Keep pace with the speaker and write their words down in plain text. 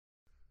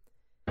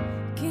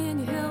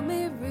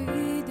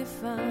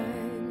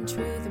find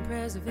truth and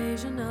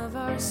preservation of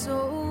our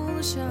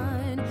soul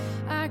shine.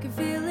 I can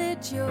feel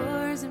it,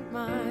 yours and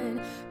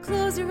mine.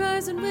 Close your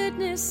eyes and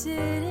witness it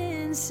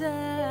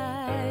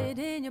inside.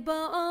 In your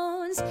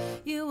bones,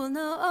 you will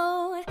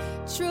know.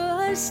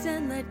 Trust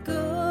and let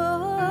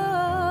go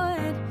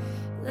and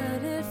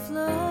let it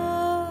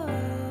flow.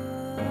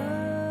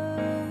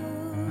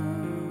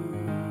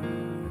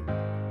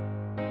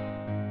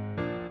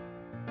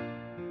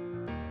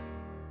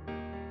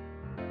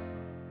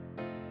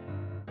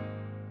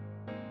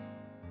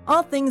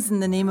 All Things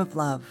in the Name of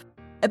Love,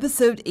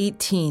 Episode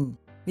 18,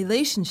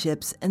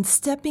 Relationships and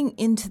Stepping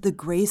into the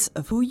Grace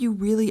of Who You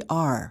Really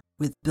Are,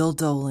 with Bill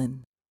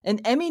Dolan,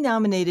 an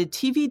Emmy-nominated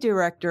TV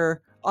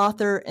director,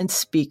 author, and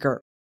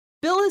speaker.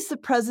 Bill is the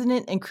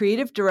president and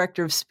creative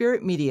director of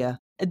Spirit Media,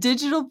 a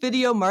digital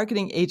video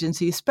marketing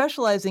agency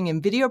specializing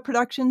in video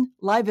production,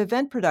 live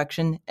event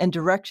production, and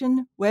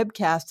direction,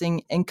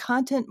 webcasting, and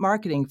content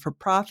marketing for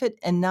profit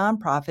and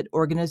nonprofit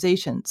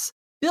organizations.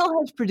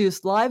 Bill has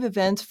produced live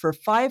events for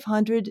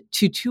 500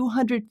 to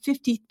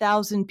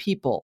 250,000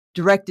 people,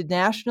 directed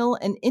national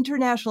and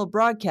international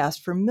broadcasts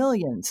for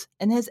millions,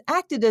 and has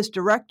acted as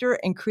director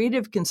and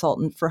creative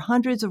consultant for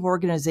hundreds of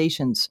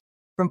organizations,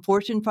 from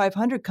Fortune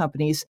 500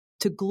 companies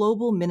to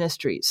global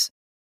ministries.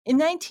 In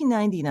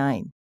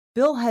 1999,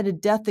 Bill had a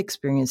death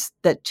experience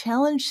that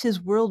challenged his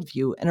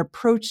worldview and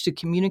approach to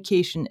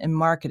communication and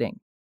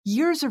marketing.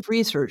 Years of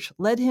research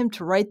led him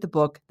to write the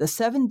book, The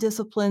 7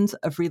 Disciplines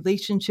of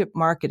Relationship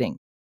Marketing.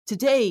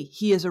 Today,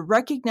 he is a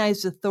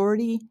recognized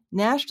authority,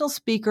 national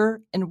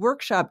speaker, and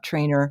workshop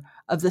trainer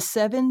of the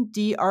 7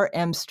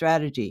 DRM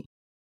strategy.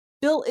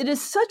 Bill, it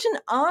is such an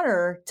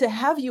honor to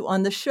have you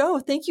on the show.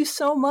 Thank you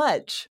so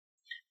much.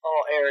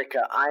 Oh,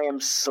 Erica, I am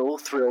so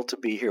thrilled to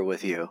be here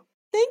with you.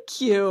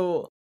 Thank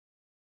you.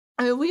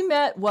 I mean, we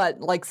met,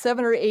 like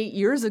 7 or 8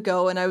 years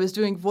ago, and I was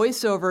doing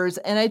voiceovers,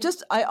 and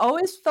I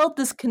always felt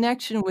this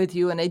connection with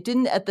you, and I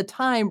didn't at the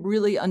time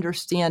really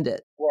understand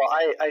it. Well,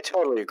 I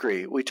totally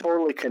agree. We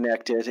totally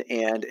connected,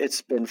 and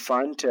it's been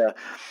fun to,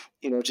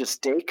 just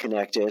stay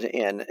connected,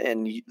 and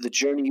the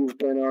journey you've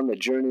been on, the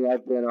journey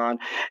I've been on.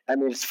 I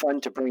mean, it's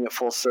fun to bring it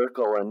full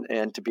circle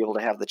and to be able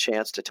to have the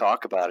chance to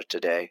talk about it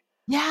today.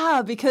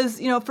 Yeah, because,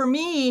 for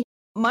me,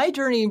 my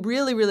journey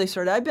really, really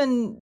started.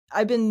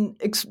 I've been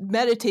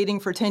meditating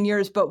for 10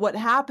 years, but what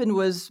happened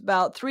was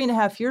about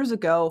 3.5 years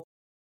ago,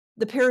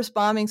 the Paris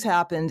bombings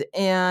happened,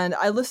 and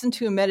I listened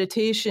to a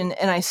meditation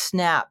and I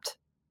snapped.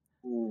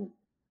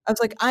 I was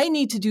like, I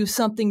need to do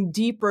something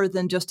deeper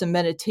than just a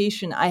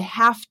meditation. I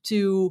have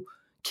to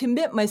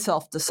commit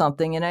myself to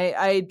something. And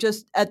I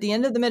just, at the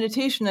end of the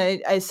meditation,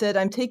 I said,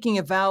 I'm taking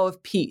a vow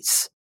of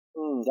peace.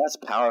 That's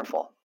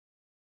powerful.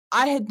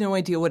 I had no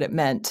idea what it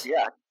meant.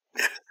 Yeah.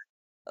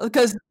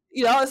 Because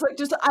I was like,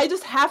 I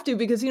just have to,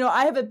 because,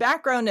 I have a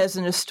background as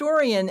an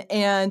historian,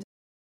 and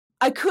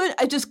I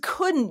just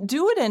couldn't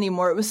do it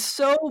anymore. It was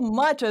so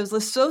much. I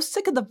was so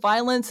sick of the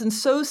violence and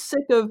so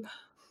sick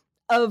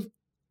of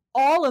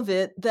all of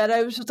it that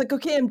I was just like,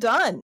 okay, I'm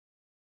done.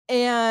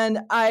 And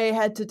I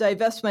had to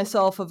divest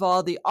myself of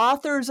all the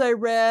authors I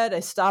read.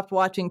 I stopped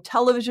watching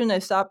television. I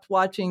stopped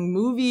watching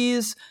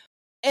movies.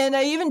 And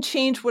I even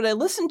changed what I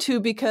listened to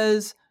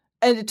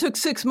and it took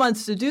 6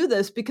 months to do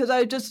this because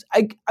I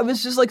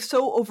was just like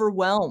so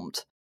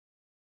overwhelmed.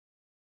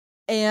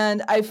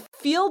 And I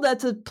feel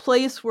that's a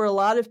place where a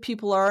lot of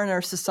people are in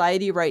our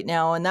society right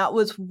now. And that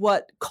was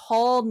what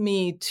called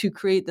me to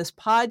create this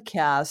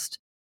podcast,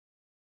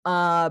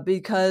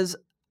 because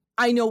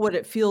I know what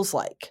it feels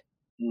like.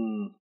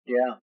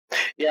 Yeah.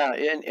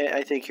 And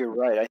I think you're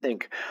right. I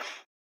think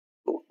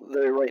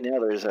right now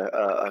there's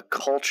a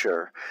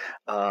culture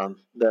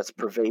that's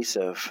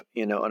pervasive,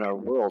 in our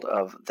world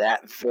of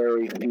that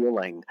very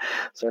feeling.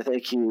 So I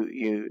think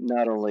you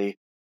not only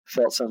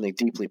felt something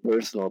deeply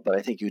personal, but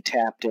I think you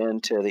tapped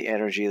into the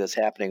energy that's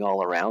happening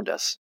all around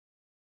us.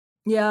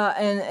 Yeah,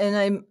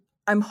 and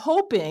I'm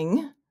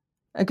hoping,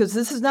 because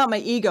this is not my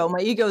ego. My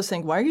ego is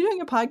saying, "Why are you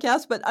doing a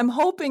podcast?" But I'm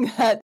hoping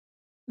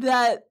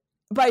that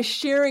by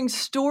sharing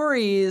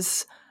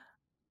stories,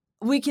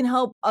 we can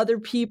help other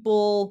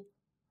people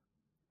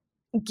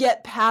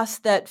get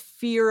past that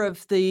fear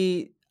of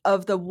the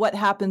what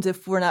happens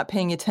if we're not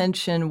paying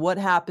attention, what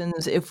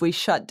happens if we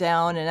shut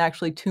down and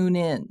actually tune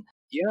in.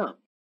 Yeah.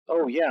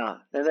 Oh, yeah.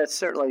 And that's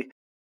certainly,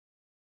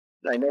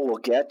 I know we'll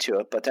get to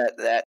it, but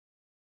that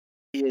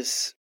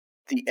is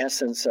the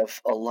essence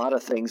of a lot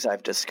of things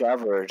I've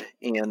discovered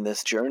in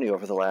this journey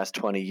over the last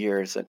 20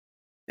 years. And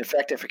in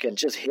fact, if I can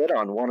just hit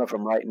on one of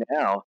them right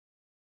now.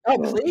 Oh,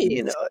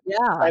 please.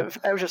 Yeah.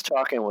 I was just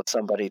talking with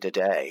somebody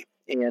today,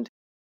 and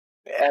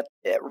at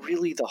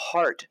really the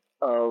heart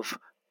of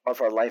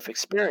our life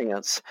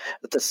experience,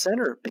 the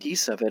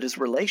centerpiece of it is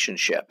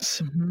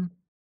relationships. Mm-hmm.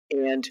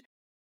 And,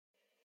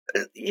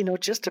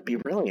 just to be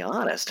really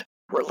honest,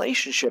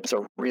 relationships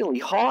are really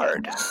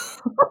hard.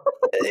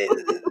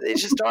 They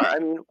just are. I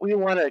mean, we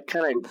want to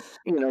kind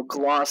of,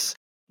 gloss,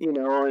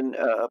 and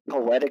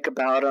poetic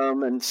about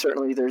them. And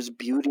certainly there's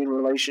beauty in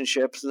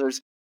relationships, and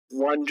there's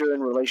wonder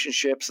in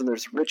relationships, and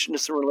there's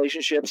richness in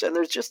relationships, and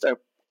there's just a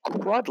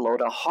crud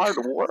load of hard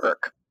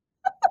work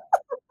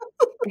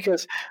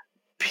because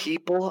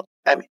people,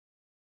 I mean,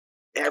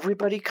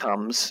 everybody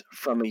comes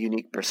from a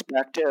unique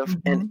perspective,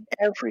 and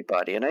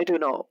everybody, and I do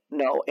not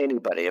know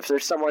anybody. If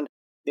there's someone,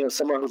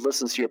 someone who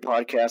listens to your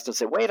podcast and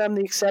say, "Wait, I'm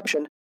the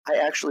exception. I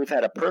actually have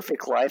had a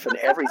perfect life, and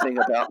everything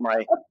about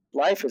my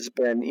life has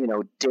been,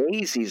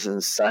 daisies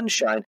and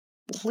sunshine."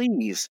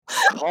 Please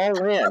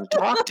call in,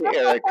 talk to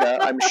Erica.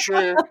 I'm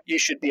sure you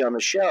should be on the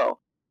show.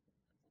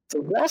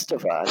 The rest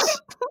of us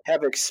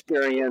have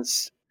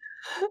experienced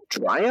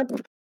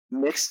triumph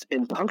mixed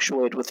and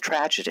punctuated with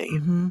tragedy.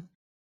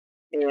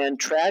 And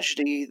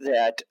tragedy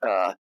that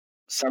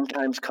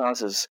sometimes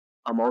causes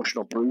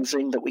emotional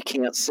bruising that we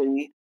can't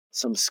see,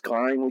 some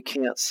scarring we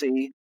can't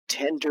see,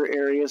 tender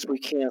areas we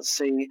can't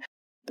see,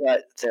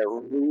 but they're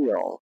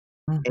real.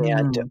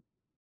 And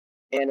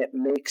it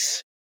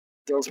makes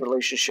those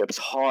relationships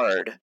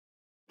hard.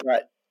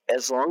 But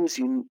as long as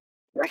you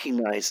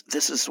recognize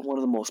this is one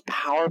of the most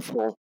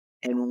powerful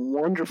and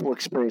wonderful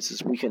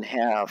experiences we can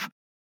have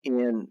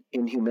in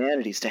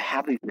humanities, to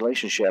have these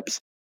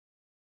relationships,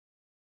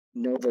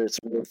 know that it's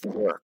worth the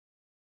work.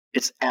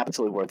 It's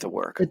absolutely worth the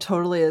work. It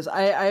totally is.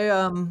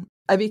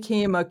 I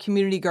became a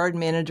community garden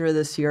manager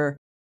this year,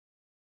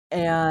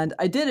 and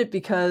I did it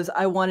because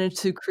I wanted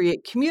to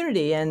create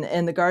community.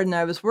 And the garden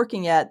I was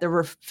working at, there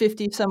were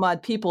 50 some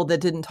odd people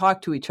that didn't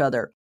talk to each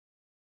other.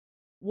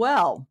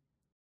 Well,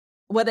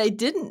 what I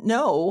didn't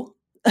know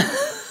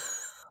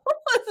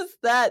was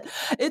that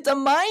it's a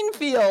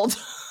minefield.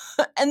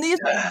 And these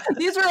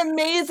are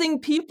amazing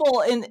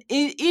people, and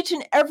each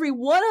and every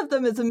one of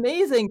them is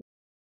amazing.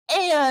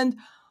 And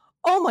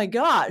oh my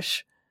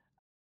gosh,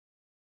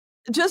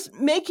 just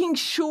making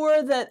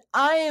sure that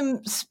I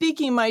am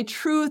speaking my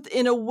truth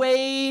in a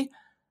way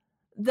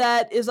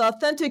that is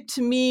authentic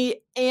to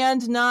me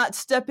and not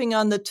stepping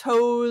on the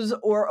toes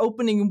or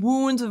opening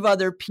wounds of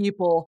other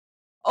people.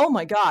 Oh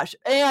my gosh.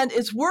 And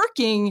it's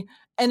working,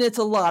 and it's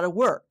a lot of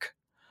work.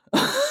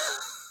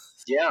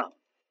 Yeah.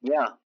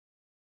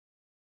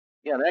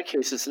 In that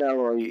case, it's not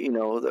only,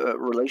 the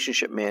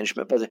relationship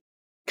management, but the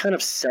kind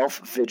of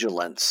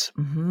self-vigilance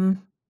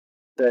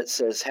that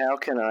says, how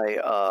can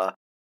I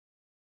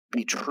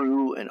be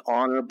true and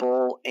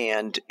honorable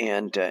and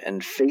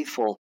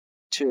faithful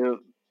to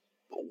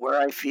where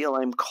I feel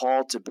I'm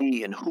called to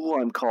be and who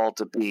I'm called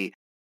to be,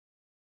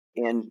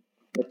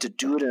 but to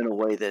do it in a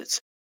way that's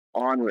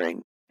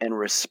honoring and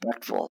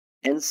respectful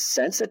and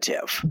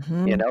sensitive,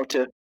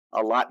 to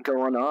a lot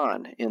going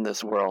on in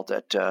this world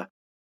that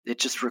it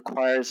just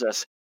requires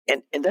us.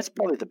 And that's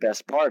probably the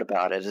best part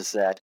about it, is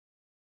that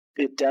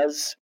it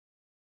does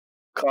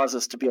cause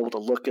us to be able to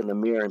look in the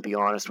mirror and be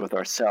honest with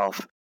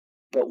ourselves.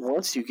 But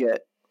once you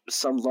get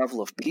some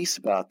level of peace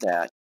about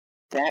that,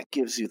 that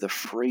gives you the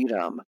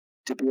freedom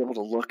to be able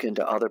to look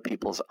into other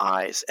people's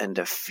eyes and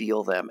to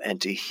feel them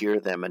and to hear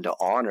them and to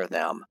honor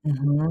them.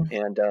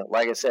 And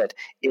like I said,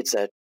 it's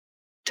a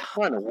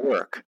ton of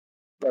work,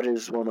 but it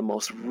is one of the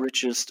most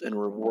richest and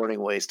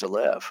rewarding ways to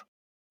live.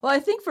 Well, I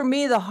think for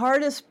me, the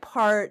hardest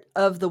part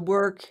of the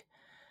work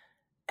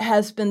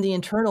has been the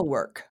internal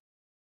work,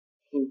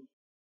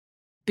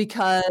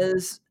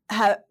 because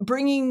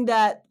bringing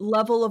that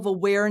level of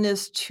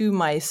awareness to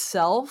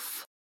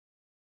myself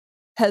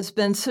has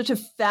been such a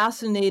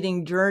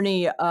fascinating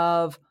journey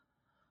of,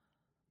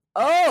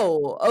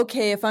 oh,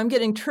 okay, if I'm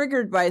getting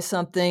triggered by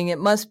something, it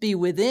must be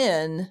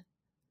within.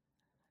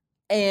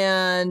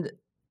 And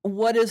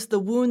what is the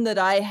wound that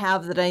I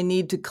have that I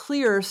need to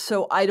clear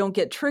so I don't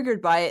get triggered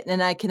by it,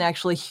 and I can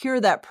actually hear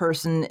that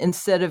person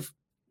instead of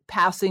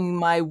passing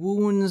my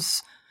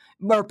wounds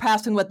or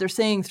passing what they're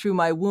saying through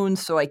my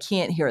wounds so I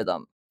can't hear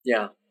them.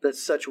 Yeah,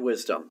 that's such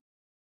wisdom.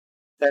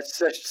 That's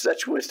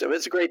such wisdom.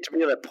 It's great to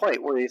be at that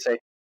point where you say,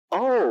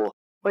 oh,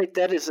 wait,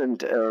 that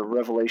isn't a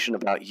revelation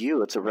about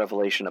you. It's a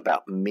revelation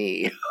about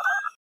me.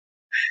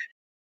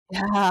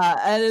 Yeah,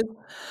 and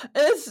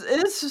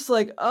it's just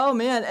like, oh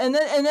man, and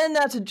then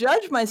not to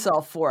judge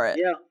myself for it.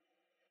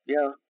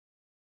 Yeah.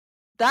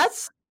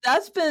 That's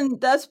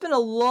been a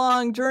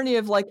long journey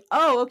of like,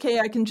 oh, okay,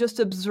 I can just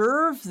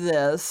observe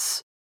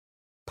this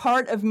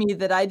part of me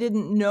that I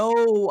didn't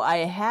know I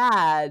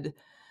had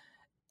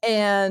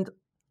and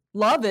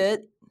love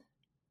it,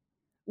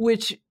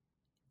 which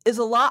is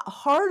a lot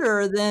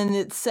harder than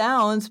it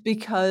sounds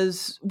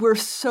because we're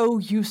so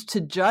used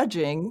to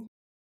judging.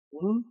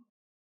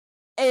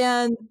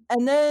 And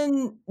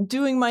then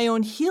doing my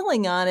own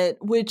healing on it,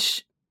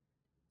 which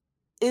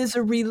is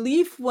a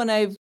relief when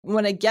I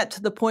get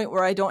to the point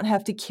where I don't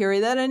have to carry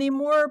that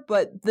anymore,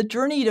 but the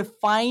journey to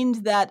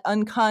find that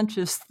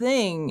unconscious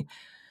thing,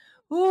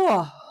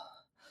 oh.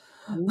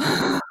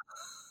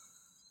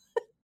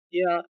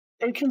 Yeah,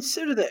 and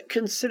consider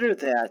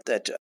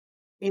that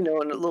and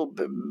a little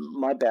bit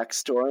my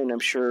backstory, and I'm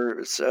sure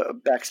it's a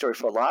backstory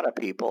for a lot of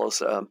people,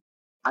 is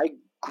I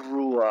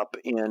grew up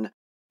in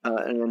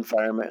an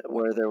environment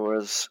where there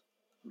was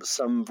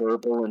some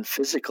verbal and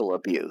physical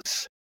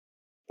abuse,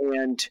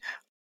 and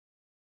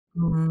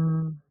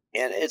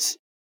it's,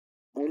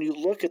 when you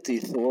look at the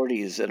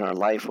authorities in our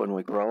life when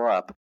we grow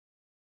up,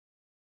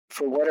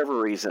 for whatever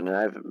reason, and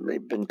I've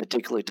been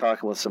particularly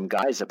talking with some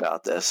guys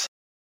about this,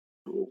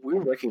 we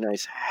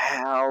recognize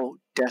how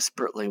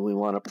desperately we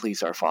want to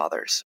please our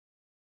fathers.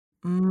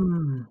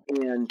 Mm.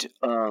 And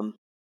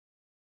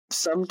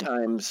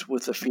sometimes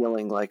with the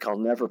feeling like I'll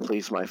never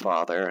please my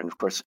father. And of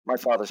course, my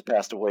father's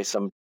passed away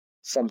some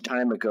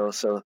time ago,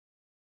 so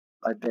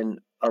I've been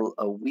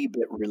a wee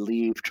bit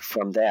relieved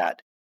from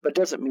that. But it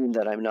doesn't mean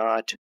that I'm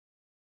not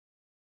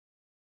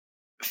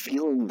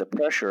feeling the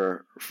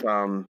pressure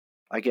from,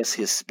 I guess,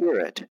 his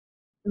spirit.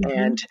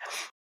 Mm-hmm.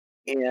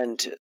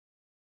 And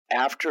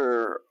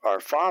after our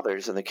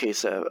fathers, in the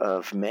case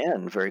of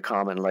men, very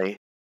commonly,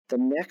 the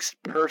next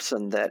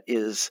person that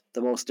is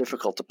the most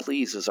difficult to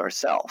please is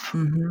ourself,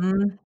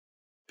 Mm-hmm.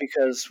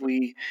 because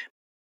we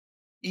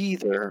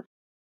either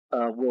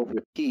will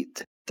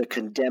repeat the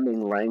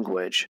condemning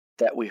language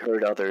that we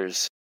heard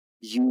others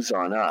use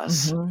on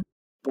us, Mm-hmm.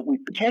 but we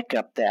pick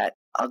up that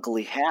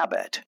ugly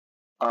habit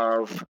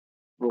of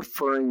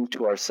referring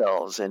to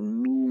ourselves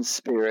in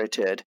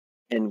mean-spirited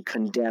and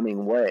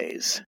condemning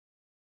ways.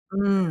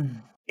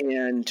 Mm.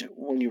 And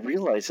when you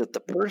realize that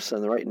the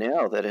person right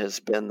now that has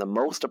been the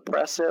most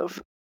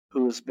oppressive,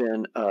 who's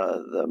been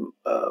the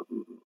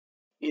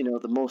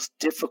most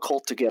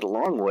difficult to get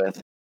along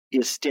with,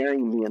 is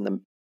staring me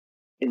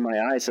in my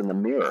eyes in the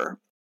mirror.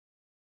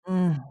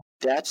 Mm.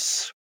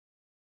 That's,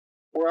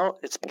 well,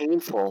 it's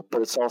painful,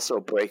 but it's also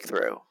a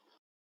breakthrough.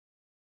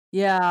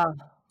 Yeah,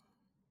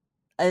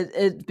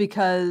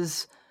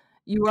 because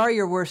you are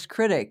your worst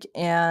critic,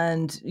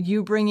 and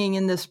you bringing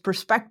in this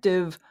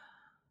perspective,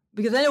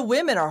 because I know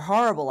women are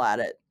horrible at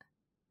it,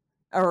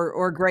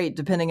 or great,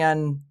 depending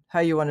on how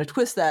you want to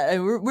twist that.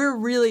 And we're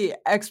really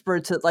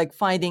experts at like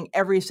finding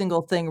every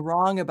single thing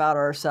wrong about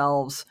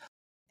ourselves,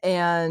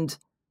 and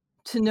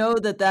to know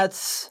that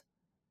that's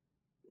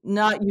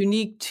not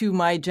unique to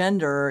my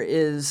gender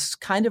is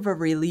kind of a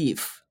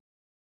relief.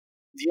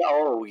 Yeah,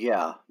 oh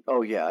yeah.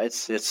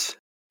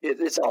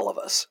 It's all of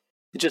us.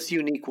 Just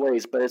unique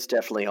ways, but it's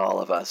definitely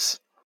all of us.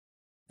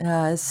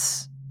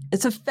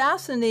 It's a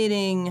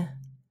fascinating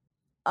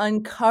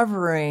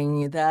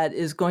uncovering that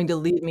is going to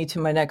lead me to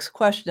my next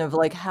question of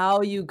like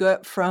how you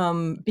get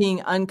from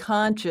being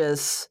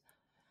unconscious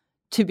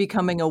to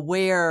becoming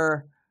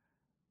aware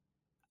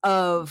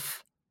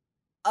of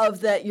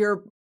that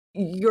your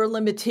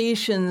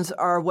limitations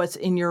are what's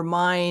in your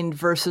mind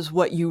versus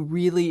what you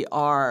really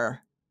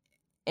are.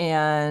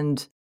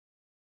 And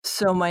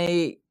so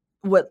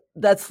what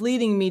that's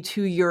leading me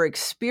to your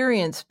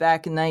experience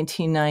back in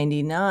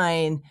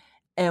 1999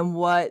 and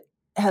what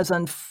has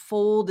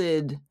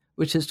unfolded,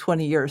 which is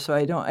 20 years. So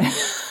I don't,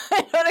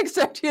 I don't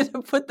expect you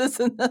to put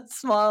this in a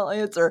small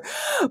answer,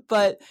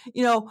 but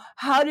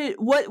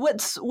what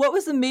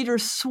was the major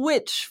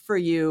switch for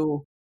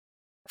you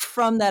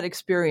from that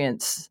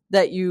experience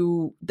that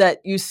you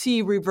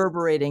see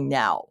reverberating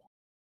now?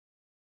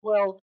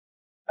 Well,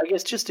 I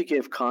guess just to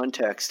give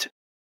context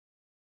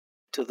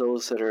to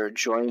those that are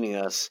joining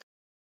us,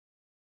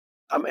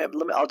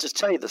 I'll just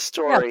tell you the Yeah,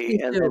 story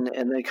please and do.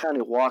 then kind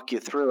of walk you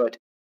through it.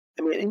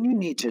 I mean, and you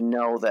need to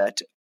know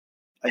that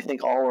I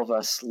think all of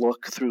us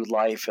look through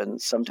life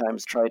and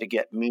sometimes try to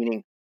get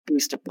meaning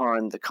based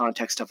upon the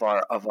context of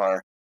our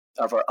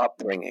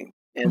upbringing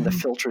and the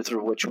Mhm. filter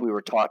through which we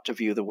were taught to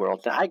view the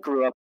world. Now, I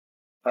grew up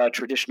a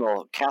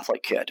traditional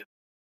Catholic kid.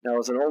 Now, I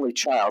was an only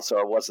child, so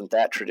I wasn't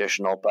that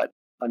traditional, but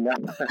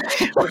enough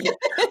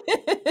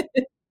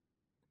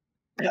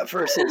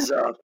versus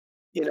a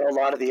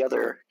lot of the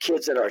other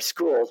kids at our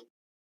school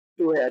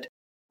who had,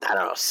 I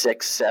don't know,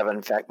 6, 7.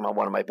 In fact,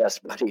 one of my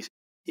best buddies,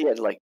 he had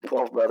like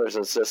 12 brothers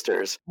and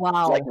sisters, like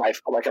Wow.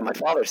 on my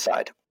father's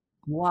side.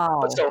 But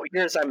Wow. so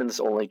here's I'm this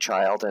only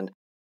child, and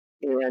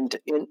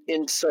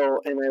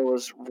I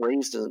was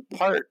raised in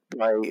part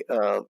by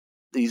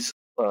these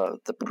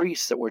the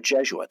priests that were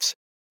Jesuits.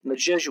 And the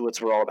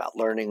Jesuits were all about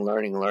learning,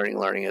 learning, learning,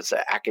 learning. It's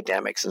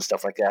academics and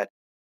stuff like that.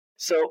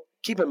 So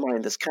keep in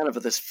mind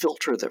this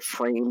filter that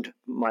framed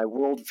my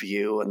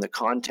worldview and the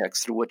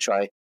context through which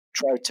I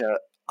try to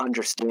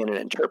understand and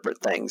interpret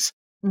things.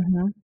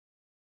 Mhm.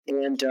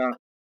 And I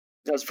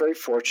was very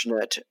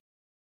fortunate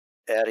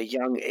at a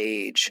young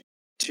age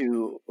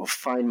to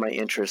find my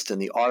interest in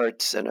the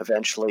arts and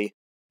eventually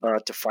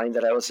to find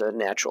that I was a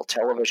natural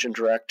television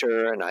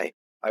director. And I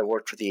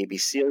worked for the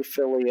ABC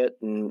affiliate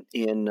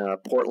in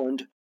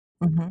Portland.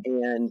 Mhm.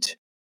 And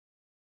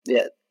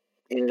it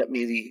ended up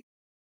me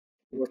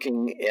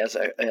working as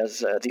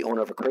the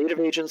owner of a creative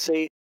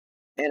agency.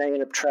 And I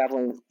ended up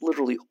traveling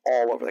literally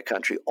all over the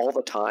country all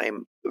the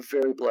time.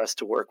 Very blessed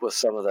to work with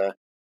some of the,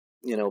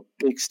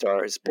 big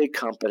stars, big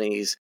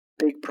companies,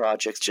 big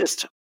projects.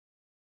 Just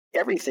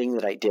everything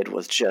that I did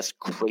was just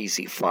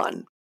crazy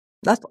fun.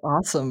 That's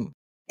awesome.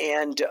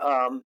 And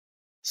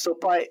so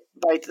by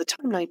the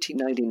time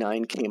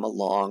 1999 came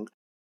along,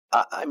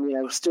 I mean,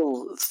 I was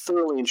still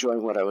thoroughly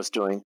enjoying what I was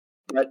doing,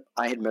 but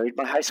I had married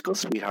my high school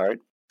sweetheart.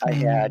 I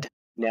Mm. had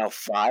now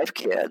 5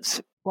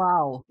 kids,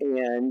 Wow.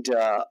 and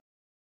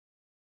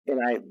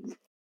I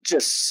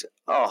just,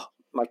 oh,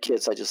 my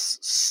kids, I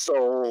just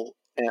so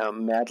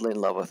am madly in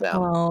love with them.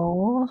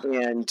 Oh,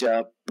 And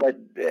but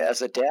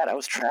as a dad, I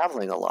was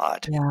traveling a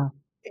lot, yeah.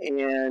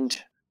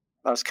 and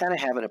I was kind of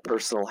having a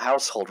personal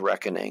household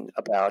reckoning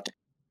about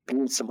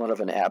being somewhat of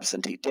an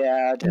absentee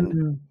dad and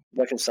Mhm.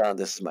 reconciling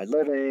this is my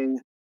living.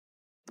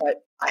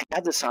 But I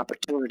had this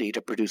opportunity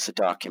to produce a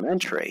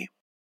documentary,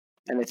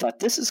 and I thought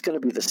this is going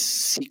to be the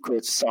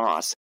secret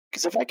sauce.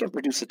 Because if I can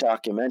produce a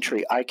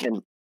documentary, I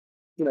can,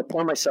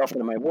 pour myself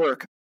into my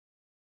work,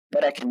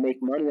 but I can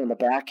make money on the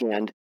back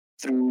end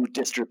through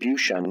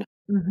distribution,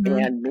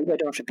 Mhm. and maybe I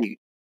don't have to be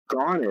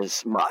gone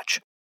as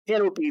much, and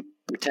it'll be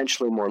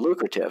potentially more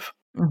lucrative.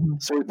 Mhm.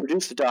 So we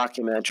produced a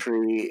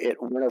documentary. It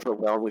went over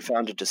well. We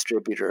found a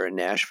distributor in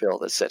Nashville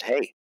that said,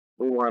 "Hey,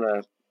 we want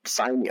to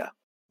sign you."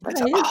 I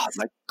thought, "Oh Nice.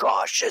 my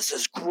gosh, this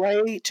is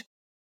great!"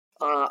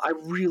 I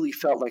really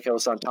felt like I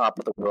was on top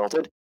of the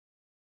world.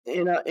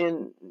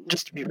 And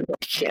just to be really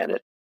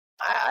candid,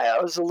 I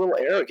was a little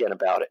arrogant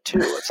about it too.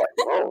 It's like,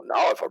 "Oh, now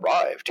I've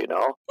arrived,"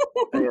 I'm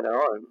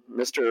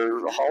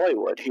Mr.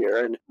 Hollywood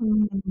here, and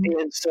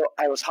Mhm. and so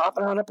I was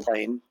hopping on a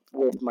plane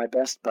with my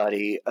best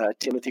buddy,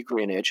 Timothy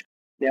Greenidge.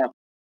 Now,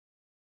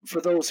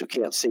 for those who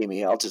can't see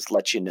me, I'll just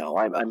let you know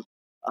I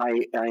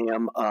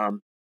am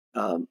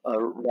a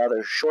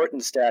rather short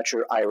in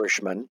stature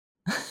Irishman.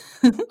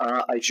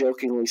 I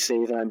jokingly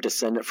say that I'm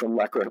descendant from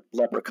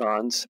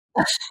leprechauns,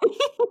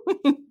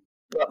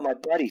 but my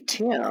buddy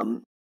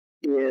Tim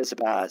is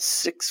about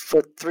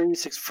 6'3",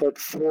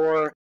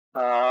 6'4",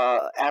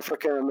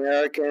 African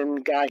American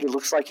guy. He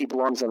looks like he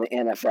belongs in the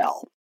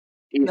NFL.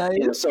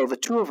 Nice. So the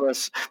two of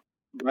us,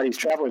 buddies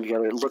traveling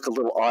together, look a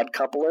little odd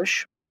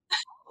couple-ish.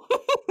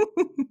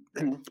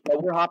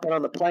 But we're hopping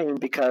on the plane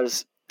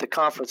because the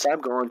conference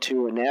I'm going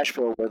to in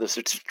Nashville, where this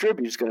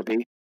distributor is going to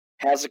be,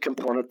 has a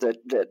component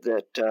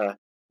that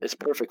is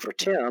perfect for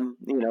Tim,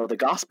 the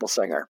gospel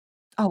singer.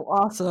 Oh,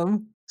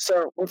 awesome.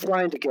 So we're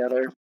flying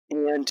together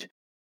and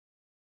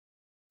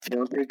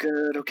feeling pretty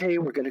good. Okay,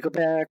 we're going to go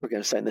back. We're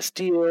going to sign this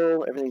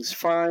deal. Everything's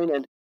fine.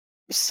 And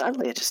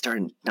suddenly I just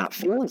started not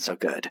feeling so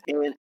good.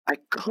 And I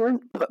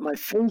couldn't put my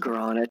finger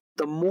on it.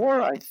 The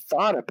more I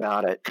thought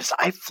about it, because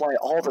I fly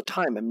all the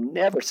time, I'm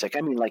never sick.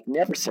 I mean, like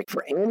never sick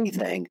for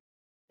anything.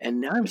 And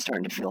now I'm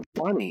starting to feel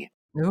funny.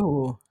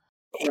 Ooh.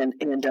 And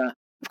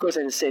of course,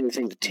 I didn't say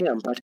anything to Tim,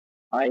 but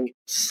I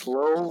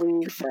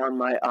slowly found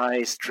my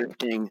eyes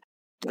drifting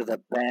to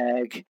the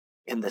bag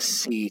in the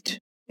seat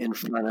in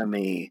front of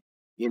me.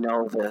 The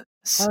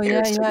Oh, air yeah,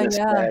 yeah, sickness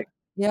yeah. bag.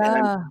 And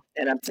I'm Yeah.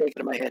 and I'm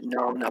thinking in my head,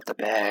 no, not the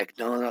bag.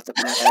 No, not the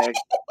bag.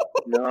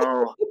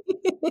 No.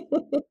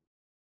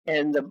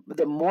 And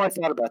the more I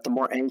thought about it, the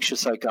more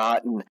anxious I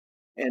got, and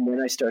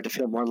then I started to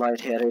feel more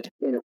lightheaded.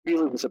 And it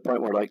really was a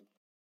point where like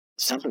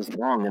something's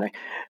wrong. And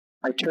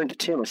I turned to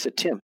Tim. I said,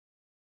 Tim,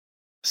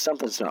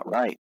 something's not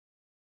right.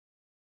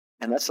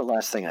 And that's the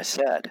last thing I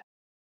said.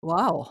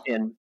 Wow.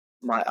 And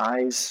my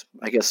eyes,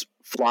 I guess,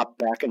 flopped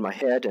back in my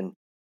head, and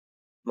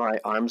my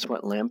arms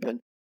went limp, and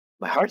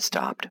my heart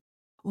stopped.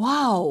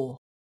 Wow.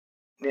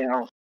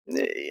 Now,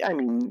 I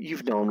mean,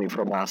 you've known me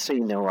for a while, so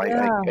you know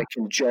Yeah. I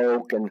can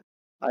joke, and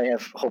I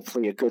have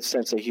hopefully a good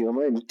sense of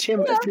humor. And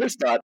Tim Yeah. at first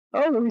thought,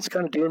 oh, he's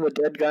kind of doing the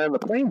dead guy on the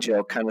plane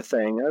joke kind of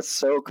thing. That's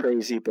so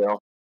crazy, Bill.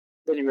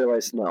 Then he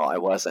realized, no, I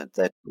wasn't,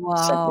 that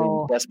something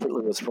Wow.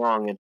 desperately was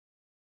wrong. And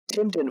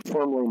Tim didn't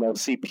formally know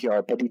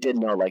CPR, but he did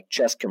know like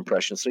chest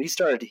compression. So he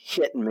started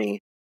hitting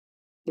me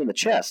in the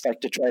chest, like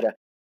to try to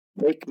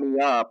wake me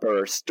up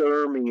or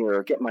stir me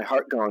or get my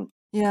heart going.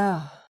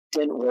 Yeah.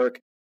 Didn't work.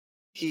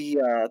 He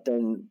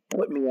then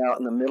put me out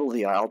in the middle of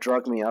the aisle,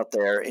 drugged me out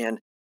there, and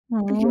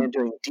Mhm. began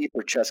doing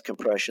deeper chest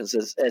compressions.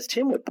 As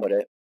Tim would put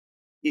it,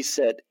 he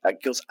said,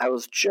 I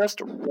was just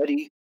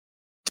ready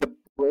to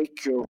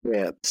break your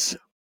ribs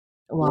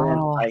when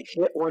Wow. I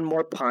hit one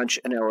more punch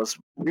and I was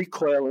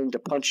recoiling to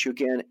punch you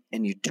again,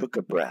 and you took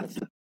a breath.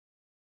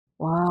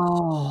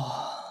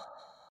 Wow.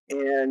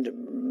 And,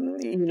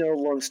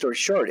 long story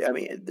short, I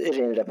mean, it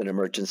ended up an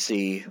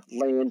emergency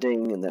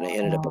landing, and then I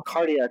ended up a Oh.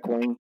 cardiac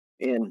wing.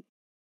 And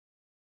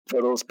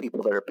for those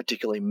people that are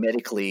particularly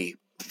medically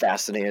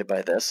fascinated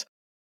by this,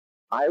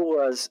 I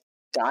was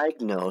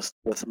diagnosed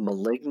with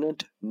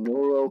malignant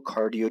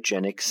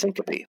neurocardiogenic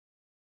syncope,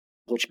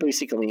 which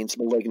basically means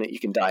malignant, you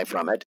can die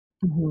from it.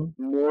 Mhm.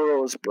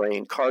 Neuro is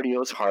brain,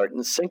 cardio is heart,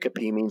 and syncope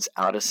means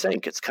out of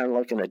sync. It's kind of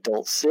like an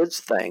adult SIDS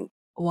thing.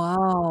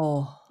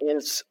 Wow.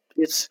 And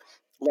it's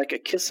like a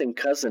kissing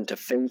cousin to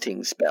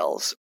fainting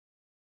spells.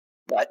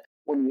 But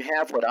when you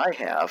have what I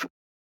have,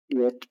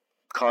 it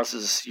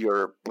causes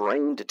your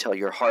brain to tell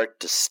your heart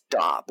to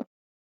stop,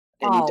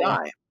 and you Wow.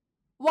 die.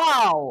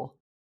 Wow.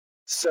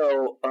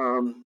 So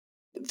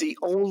the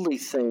only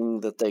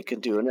thing that they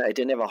could do, and I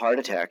didn't have a heart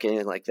attack,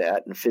 anything like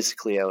that, and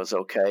physically I was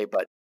okay,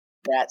 but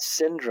that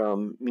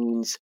syndrome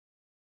means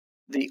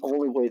the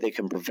only way they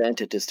can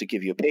prevent it is to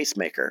give you a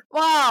pacemaker.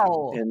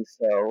 Wow. And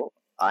so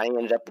I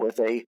ended up with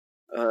a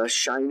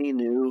shiny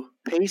new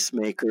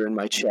pacemaker in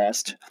my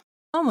chest.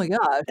 Oh my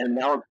gosh. And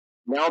now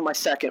my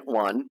second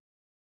one,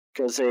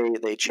 because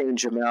they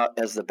change them out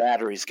as the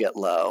batteries get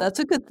low. That's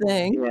a good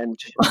thing. And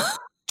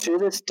to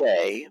this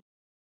day,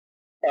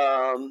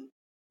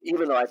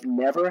 even though I've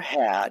never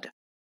had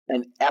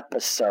an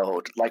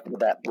episode like with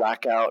that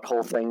blackout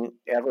whole thing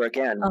ever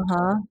again,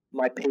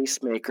 my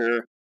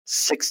pacemaker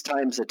 6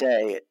 times a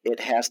day, it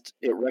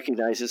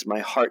recognizes my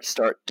heart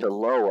start to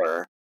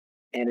lower,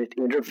 and it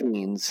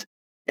intervenes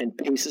and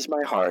paces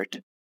my heart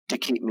to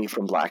keep me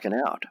from blacking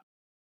out.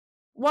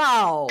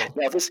 Wow.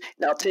 Now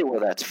I'll tell you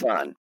where that's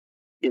fun,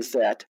 is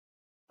that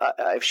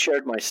I've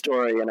shared my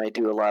story, and I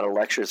do a lot of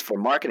lectures for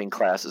marketing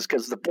classes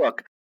because the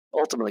book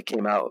ultimately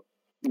came out,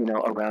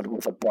 around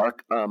with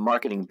a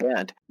marketing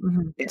bent.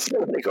 Mm-hmm. And so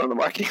when they go in the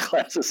marketing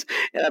classes,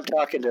 and I'm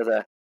talking to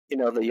the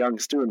young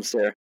students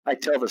there, I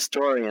tell the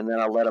story, and then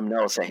I'll let them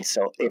know. Say,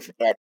 so if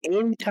at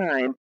any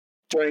time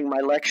during my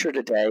lecture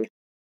today,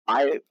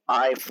 I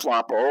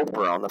flop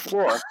over on the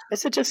floor, I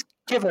said, just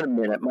give it a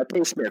minute. My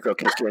pacemaker will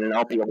kick in, and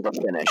I'll be able to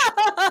finish.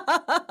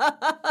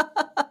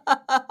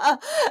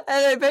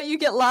 And I bet you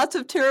get lots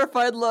of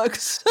terrified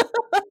looks.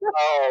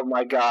 Oh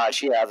my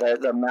gosh, yeah,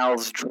 the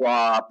mouths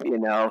drop,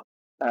 and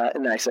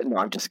I said, no,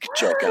 I'm just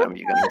joking.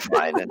 You're going to be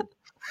fine.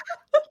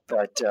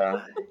 But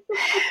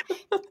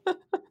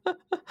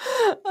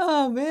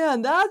oh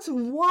man, that's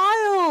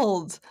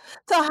wild.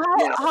 So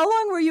how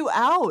long were you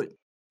out?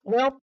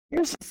 Well,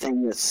 here's the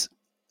thing that's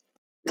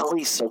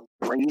really so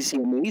crazy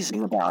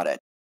amazing about it,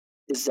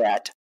 is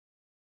that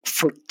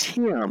for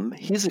Tim,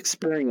 his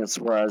experience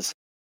was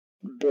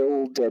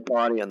Bill, dead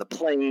body on the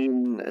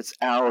plane, it's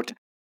out,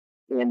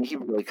 and he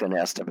really couldn't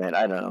estimate.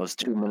 I don't know, it was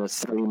 2 minutes,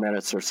 3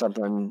 minutes, or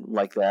something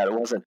like that. It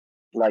wasn't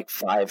like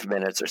 5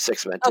 minutes or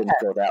 6 minutes. It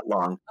didn't go that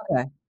long.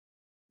 Okay.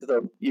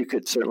 Though you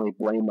could certainly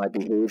blame my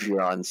behavior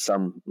on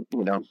some,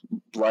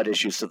 blood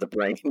issues to the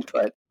brain,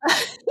 but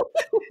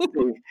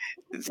the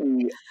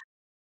thing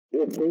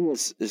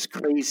is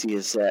crazy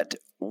is that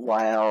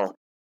while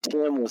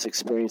Tim was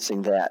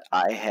experiencing that,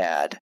 I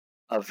had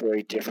a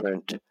very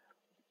different,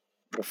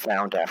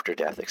 profound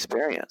after-death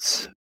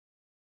experience.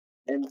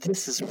 And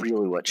this is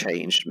really what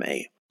changed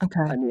me.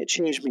 Okay. I mean, it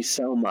changed me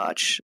so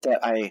much that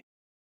I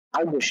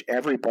wish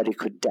everybody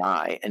could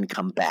die and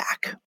come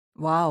back.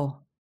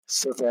 Wow.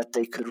 So that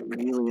they could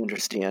really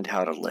understand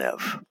how to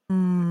live.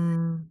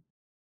 Mm.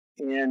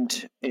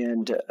 And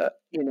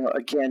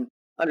again,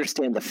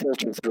 understand the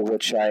filter through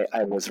which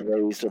I was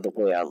raised, or the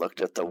way I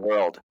looked at the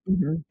world.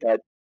 Mm-hmm.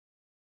 But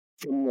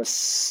from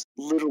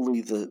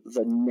literally the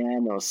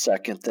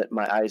nanosecond that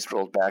my eyes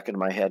rolled back into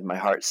my head, my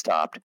heart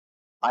stopped,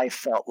 I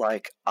felt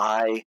like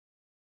I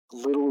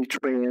literally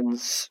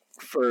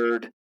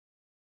transferred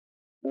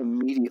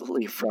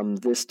immediately from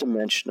this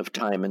dimension of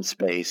time and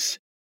space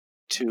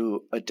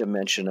to a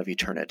dimension of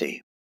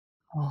eternity.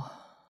 Oh.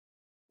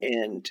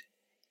 And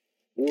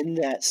in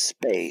that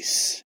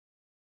space,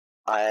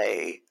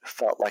 I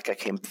felt like I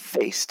came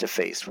face to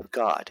face with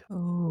God.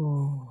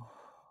 Oh,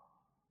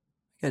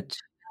 got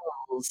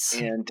chills.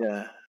 And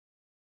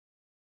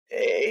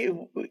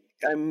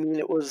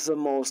it was the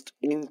most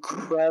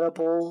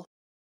incredible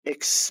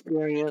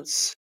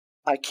experience.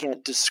 I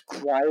can't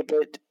describe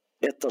it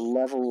at the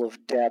level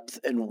of depth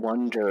and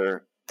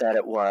wonder that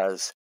it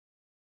was,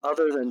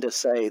 other than to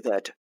say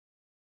that,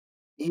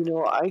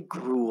 I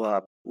grew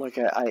up, like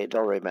I had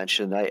already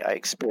mentioned, I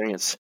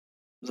experienced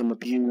some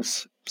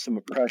abuse, some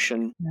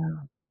oppression.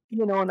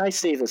 Yeah. And I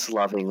say this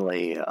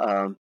lovingly.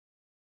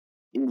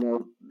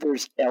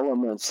 There's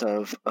elements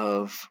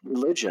of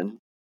religion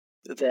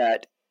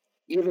that,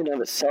 even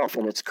of itself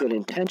and its good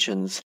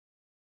intentions,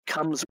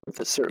 comes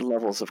with certain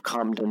levels of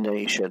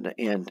condemnation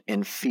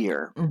and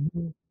fear.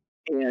 Mm-hmm.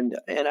 And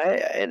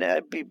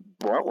I'd be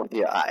blunt with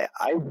you.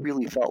 I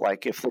really felt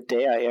like if the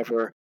day I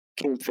ever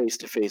came face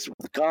to face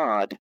with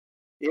God,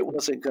 it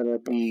wasn't going to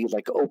be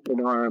like open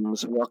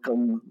arms,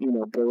 welcome,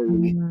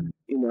 Billy.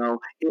 Mm-hmm.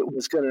 It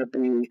was going to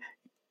be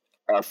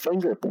a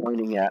finger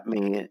pointing at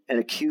me and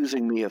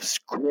accusing me of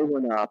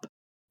screwing up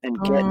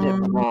and getting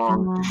it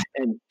wrong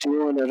and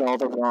doing it all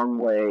the wrong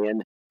way.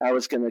 And I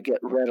was going to get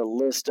read a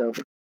list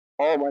of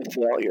all my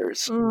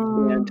failures.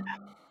 And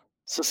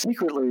so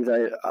secretly,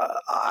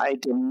 I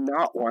did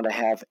not want to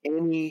have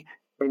any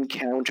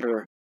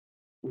encounter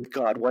with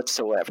God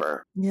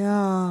whatsoever.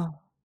 Yeah.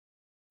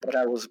 But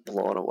I was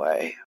blown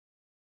away.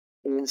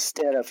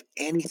 Instead of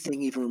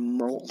anything even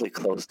remotely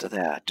close to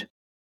that,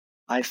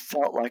 I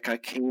felt like I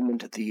came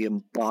into the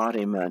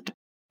embodiment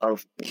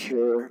of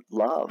pure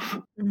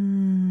love.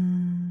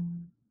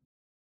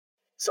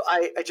 So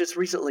I just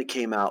recently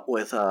came out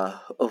with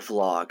a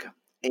vlog,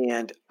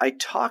 and I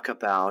talk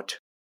about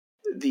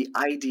the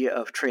idea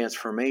of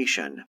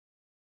transformation.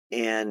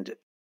 And,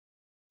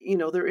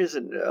 there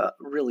isn't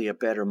really a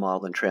better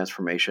model than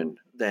transformation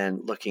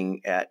than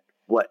looking at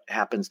what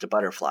happens to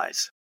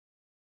butterflies.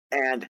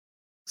 And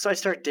so I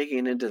start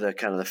digging into the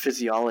kind of the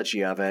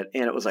physiology of it,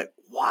 and it was like,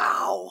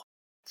 wow,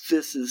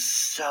 this is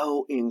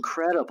so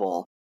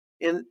incredible.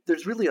 And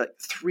there's really like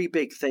three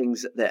big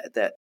things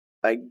that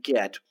I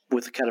get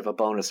with kind of a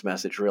bonus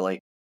message,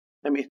 really.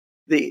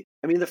 The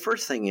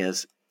first thing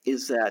is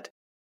that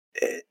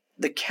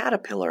the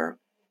caterpillar,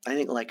 I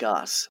think, like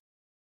us,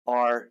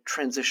 are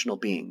transitional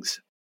beings.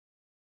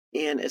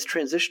 And as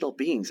transitional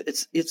beings,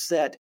 it's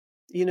that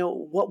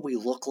what we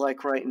look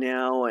like right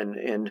now,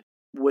 and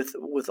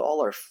with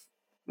all our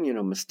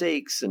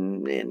mistakes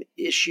and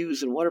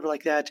issues and whatever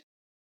like that,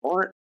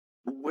 aren't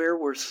where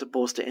we're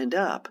supposed to end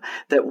up.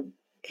 That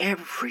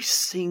every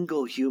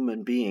single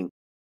human being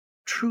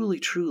truly,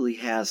 truly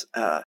has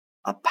a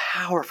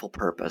powerful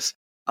purpose,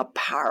 a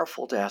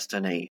powerful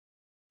destiny,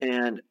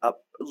 and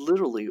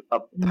literally a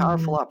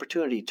powerful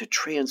opportunity to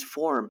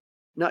transform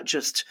not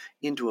just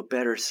into a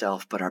better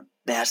self, but our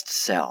best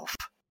self.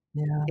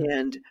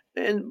 Yeah.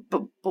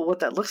 But what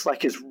that looks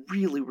like is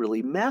really,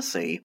 really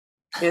messy.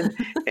 And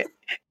It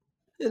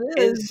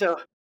and is. so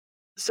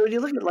when you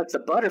look at like the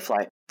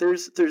butterfly,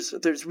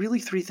 there's really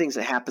three things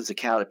that happens to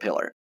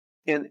caterpillar.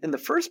 And the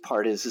first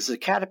part is the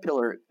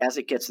caterpillar, as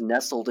it gets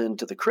nestled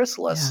into the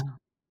chrysalis, Yeah.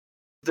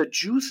 the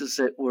juices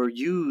that were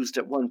used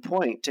at one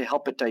point to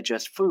help it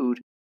digest food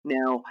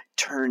now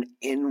turn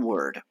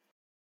inward.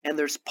 And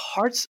there's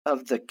parts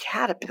of the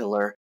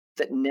caterpillar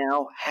that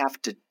now have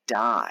to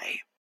die.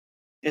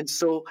 And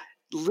so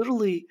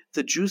literally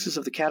the juices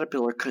of the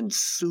caterpillar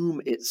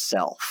consume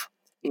itself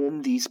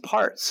in these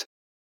parts.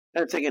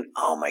 And I'm thinking,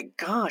 oh my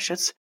gosh,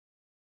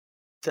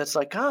 that's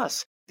like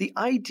us. The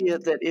idea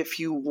that if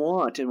you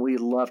want, and we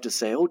love to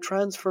say, oh,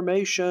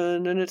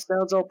 transformation, and it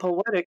sounds all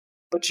poetic,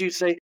 but you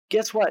say,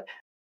 guess what?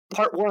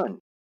 Part one,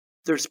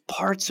 there's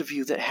parts of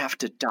you that have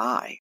to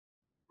die.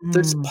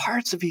 There's Mm.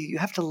 parts of you you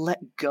have to let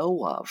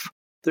go of.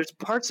 There's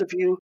parts of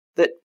you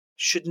that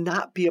should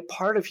not be a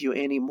part of you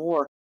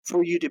anymore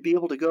for you to be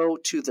able to go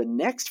to the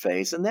next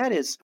phase, and that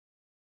is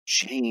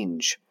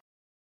change.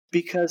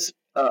 Because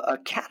a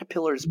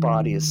caterpillar's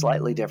body is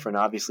slightly different,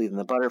 obviously, than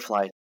the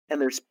butterfly,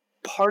 and there's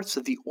parts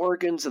of the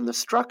organs and the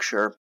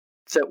structure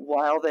that,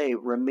 while they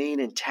remain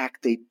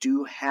intact, they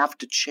do have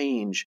to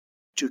change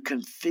to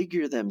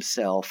configure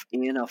themselves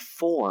in a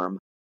form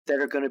that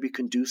are going to be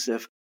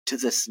conducive to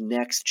this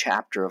next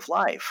chapter of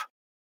life.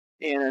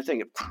 And I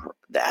think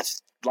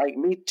that's like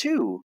me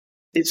too.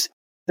 It's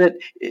that,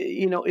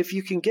 if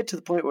you can get to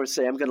the point where,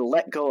 say, I'm going to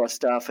let go of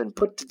stuff and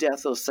put to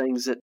death those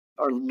things that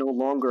are no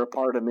longer a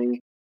part of me,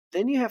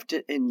 then you have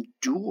to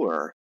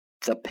endure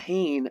the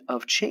pain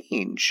of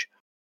change.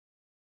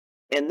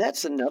 And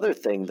that's another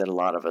thing that a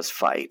lot of us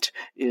fight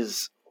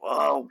is,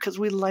 because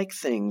we like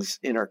things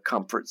in our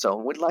comfort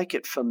zone. We like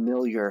it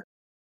familiar.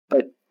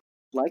 But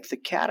like the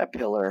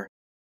caterpillar,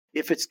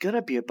 if it's going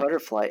to be a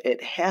butterfly,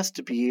 it has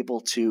to be able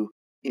to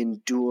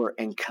endure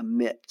and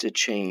commit to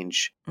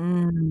change.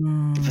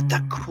 But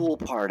the cool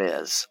part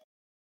is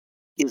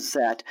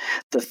that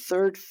the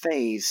third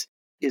phase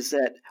is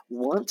that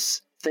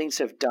once things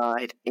have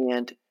died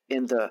and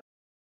the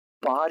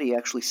body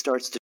actually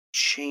starts to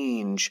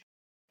change,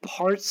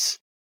 parts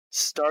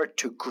start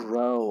to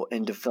grow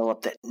and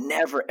develop that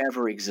never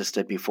ever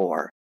existed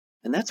before.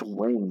 And that's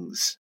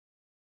wings.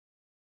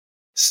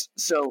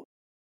 So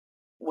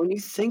when you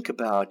think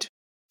about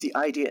the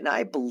idea, and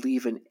I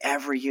believe in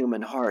every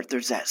human heart,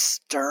 there's that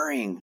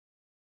stirring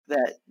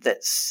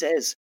that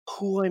says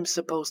who I'm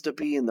supposed to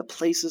be and the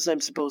places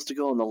I'm supposed to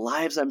go and the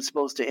lives I'm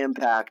supposed to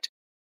impact.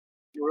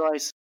 You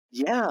realize,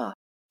 yeah,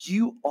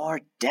 you are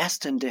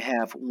destined to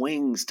have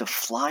wings to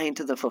fly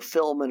into the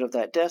fulfillment of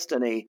that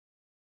destiny.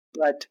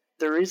 But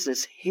there is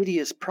this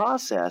hideous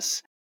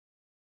process.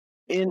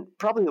 And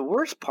probably the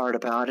worst part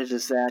about it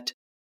is that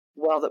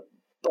while the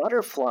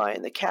butterfly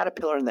and the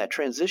caterpillar in that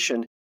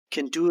transition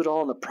can do it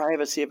all in the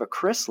privacy of a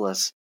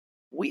chrysalis,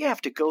 we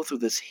have to go through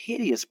this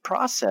hideous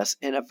process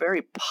in a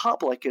very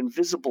public and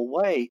visible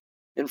way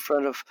in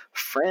front of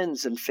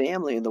friends and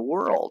family in the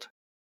world.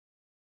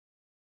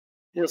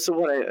 So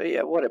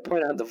what I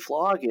point out in the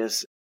vlog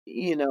is,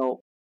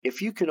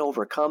 if you can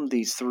overcome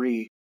these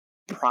three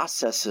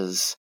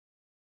processes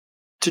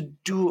to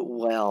do it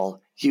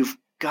well, you've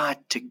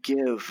got to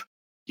give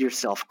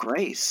yourself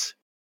grace.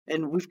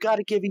 And we've got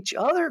to give each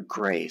other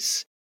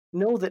grace.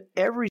 Know that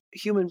every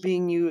human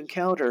being you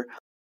encounter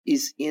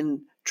is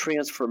in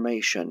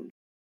transformation.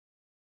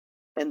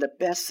 And the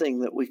best thing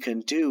that we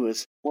can do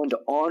is, one, to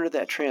honor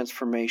that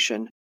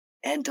transformation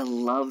and to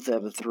love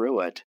them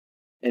through it.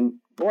 And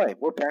boy,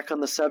 we're back on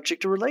the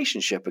subject of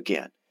relationship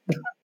again.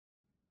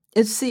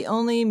 It's the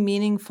only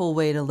meaningful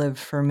way to live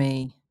for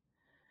me.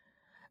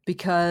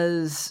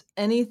 Because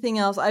anything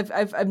else,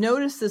 I've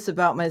noticed this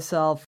about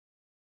myself.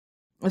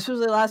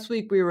 Especially last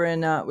week, we were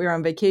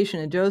on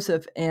vacation in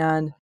Joseph,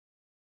 and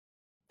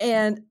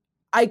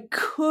I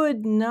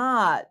could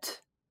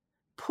not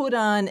put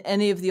on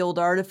any of the old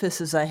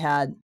artifices I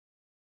had.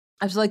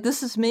 I was like,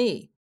 this is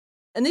me.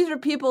 And these are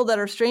people that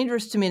are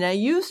strangers to me. And I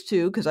used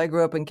to, because I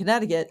grew up in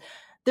Connecticut,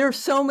 there are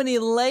so many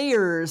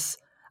layers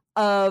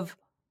of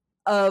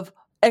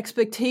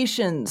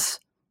expectations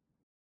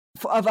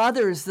of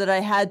others that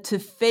I had to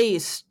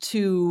face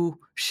to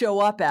show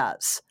up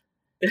as.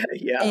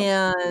 Yeah.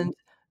 And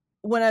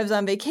when I was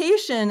on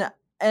vacation,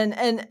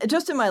 and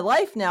just in my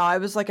life now, I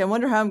was like, I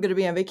wonder how I'm going to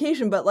be on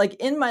vacation. But like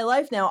in my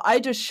life now, I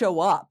just show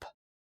up.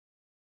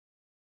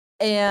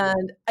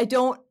 And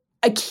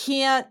I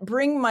can't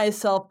bring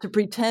myself to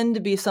pretend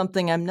to be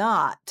something I'm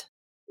not.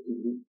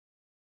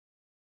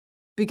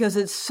 because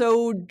it's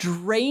so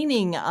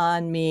draining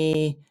on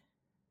me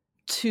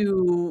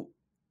to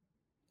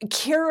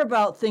care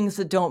about things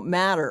that don't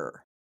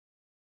matter.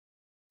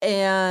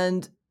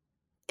 And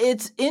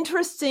it's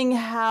interesting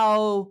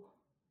how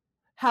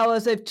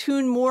as I've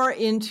tuned more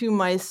into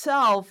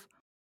myself,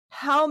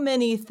 how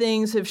many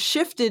things have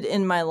shifted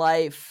in my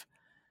life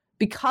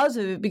because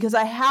of it, because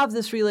I have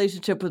this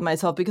relationship with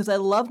myself, because I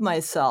love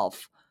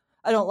myself.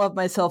 I don't love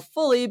myself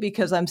fully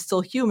because I'm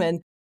still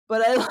human,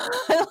 but I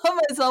love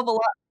myself a lot.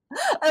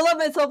 I love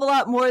myself a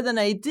lot more than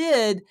I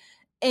did.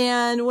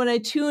 And when I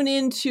tune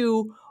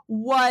into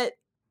what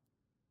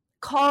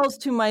calls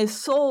to my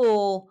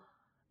soul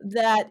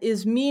that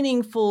is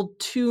meaningful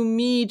to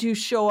me to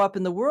show up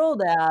in the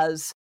world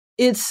as,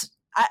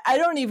 I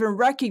don't even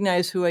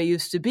recognize who I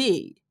used to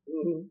be.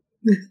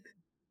 Mm-hmm.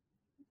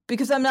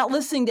 Because I'm not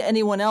listening to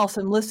anyone else.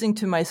 I'm listening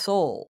to my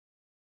soul.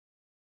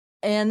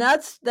 And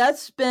that's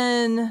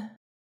been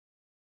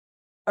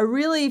a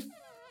really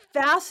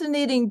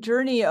fascinating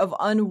journey of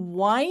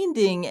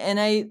unwinding.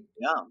 And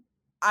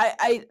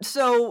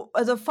so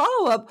as a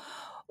follow-up,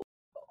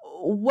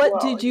 what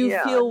did you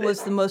feel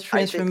was the most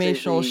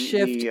transformational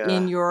shift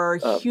in your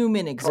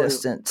human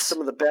existence?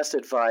 Some of the best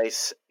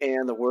advice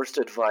and the worst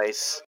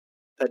advice,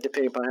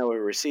 depending upon how we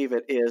receive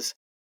it, is,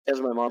 as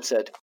my mom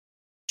said,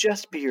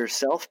 just be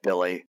yourself,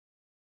 Billy.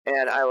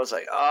 And I was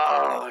like,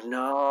 oh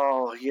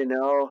no,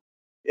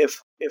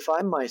 if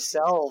I'm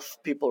myself,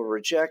 people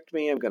reject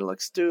me. I'm going to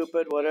look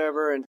stupid,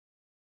 whatever.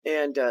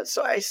 And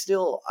so I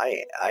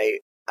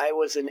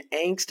was in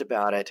angst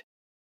about it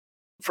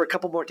for a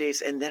couple more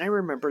days, and then I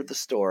remembered the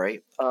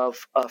story of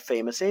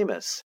Famous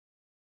Amos.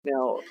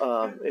 Now,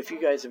 if you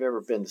guys have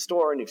ever been to the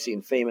store and you've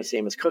seen Famous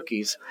Amos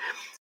cookies,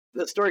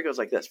 the story goes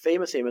like this.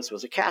 Famous Amos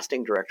was a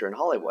casting director in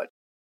Hollywood,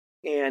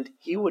 and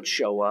he would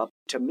show up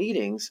to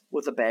meetings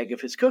with a bag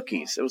of his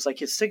cookies. It was like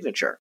his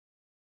signature.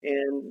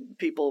 And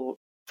people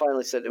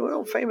finally said,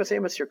 well, Famous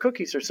Amos, your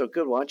cookies are so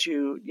good. Why don't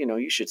you,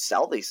 you should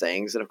sell these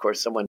things. And of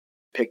course, someone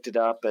picked it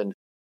up and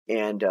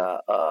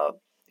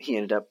he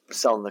ended up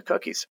selling the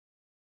cookies.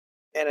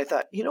 And I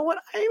thought, you know what?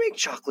 I make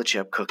chocolate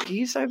chip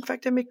cookies. In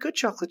fact, I make good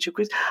chocolate chip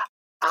cookies.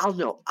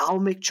 I'll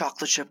make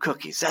chocolate chip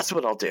cookies. That's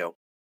what I'll do.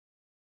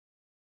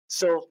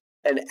 So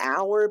an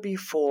hour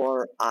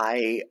before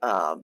I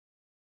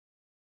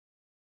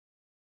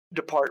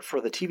depart for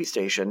the TV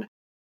station,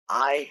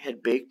 I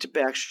had baked a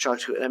batch of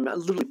chocolate, and I'm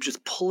literally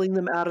just pulling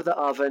them out of the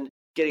oven,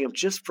 getting them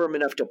just firm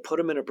enough to put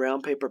them in a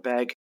brown paper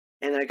bag.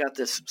 And I got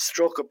this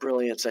stroke of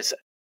brilliance. I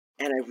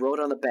wrote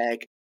on the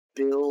bag,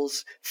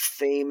 Bill's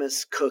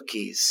Famous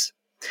Cookies.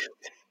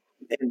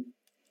 And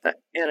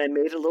I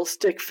made a little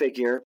stick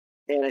figure,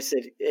 and I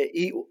said,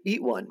 eat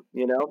one,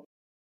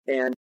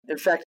 And in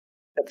fact,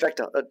 I'll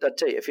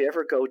tell you, if you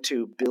ever go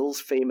to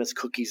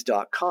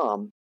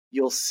billsfamouscookies.com,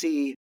 you'll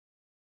see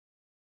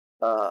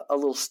a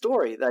little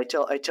story that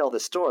I tell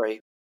this story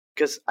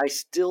because I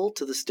still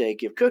to this day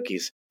give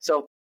cookies.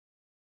 So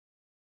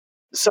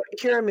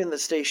here I'm in the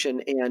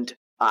station, and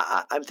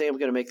I'm thinking I'm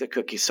going to make the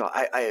cookies. So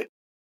I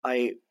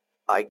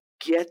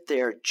get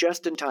there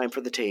just in time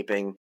for the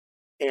taping.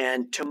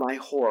 And to my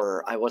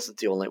horror, I wasn't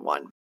the only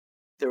one.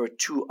 There were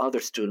 2 other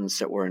students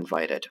that were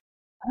invited.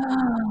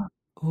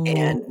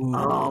 And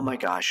oh my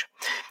gosh,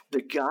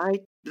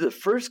 the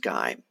first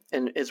guy,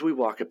 and as we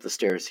walk up the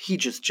stairs, he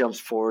just jumps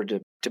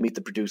forward to meet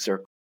the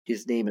producer.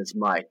 His name is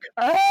Mike.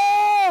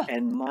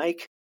 And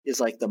Mike is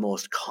like the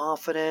most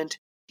confident.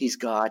 He's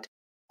got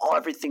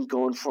everything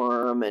going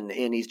for him, and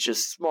he's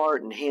just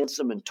smart and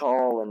handsome and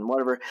tall and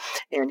whatever.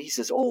 And he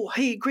says, oh,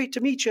 hey, great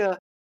to meet you.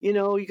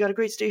 You got a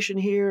great station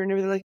here and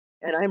everything.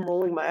 And I'm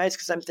rolling my eyes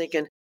because I'm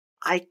thinking,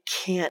 I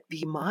can't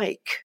be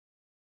Mike.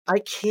 I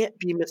can't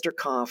be Mr.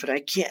 Confident.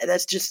 I can't.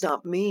 That's just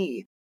not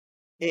me.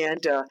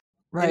 And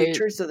and he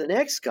turns to the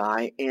next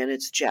guy, and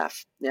it's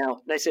Jeff.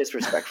 Now, and I say this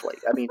respectfully.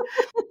 I mean,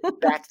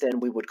 back then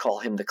we would call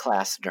him the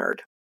class nerd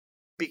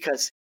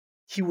because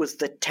he was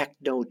the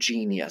techno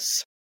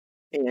genius.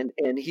 And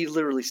he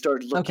literally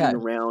started looking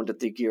around at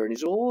the gear, and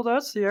he's, oh,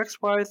 that's the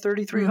XY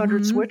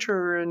 3300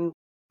 switcher, and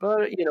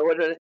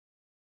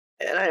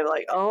and I'm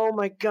like, oh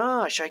my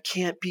gosh, I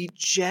can't be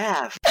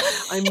Jeff.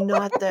 I'm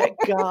not that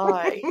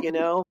guy,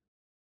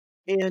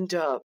 And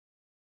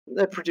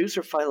the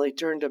producer finally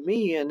turned to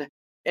me, and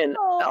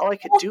all I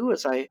could do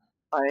is I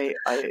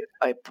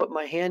put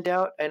my hand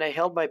out, and I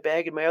held my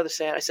bag in my other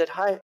hand. I said,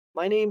 hi,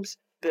 my name's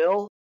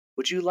Bill.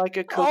 Would you like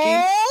a cookie?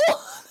 Oh,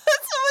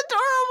 that's so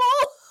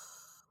adorable.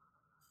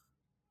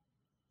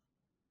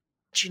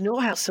 Do you know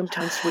how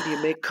sometimes when you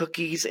make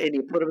cookies and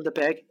you put them in the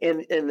bag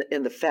and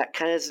the fat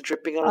kind of is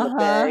dripping out of the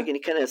bag, and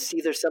you kind of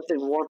see there's something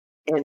warm?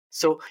 And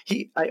so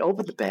I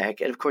opened the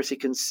bag, and of course he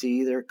can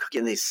see their cookie,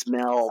 and they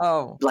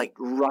smell like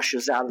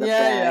rushes out of the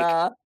bag.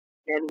 Yeah.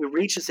 And he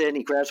reaches in,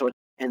 he grabs one,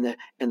 and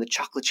the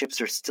chocolate chips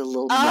are still a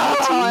little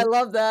melty. Oh, I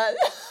love that.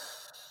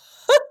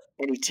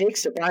 And he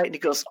takes a bite, and he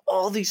goes,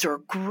 oh, these are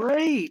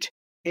great.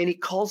 And he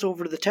calls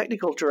over to the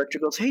technical director,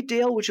 goes, hey,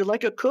 Dale, would you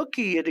like a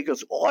cookie? And he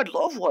goes, oh, I'd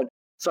love one.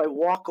 So I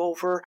walk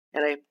over,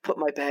 and I put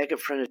my bag in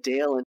front of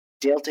Dale, and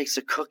Dale takes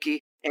a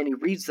cookie, and he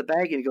reads the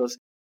bag, and he goes,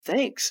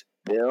 thanks,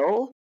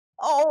 Bill.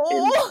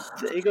 Oh,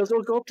 And he goes,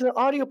 well, go up to the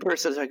audio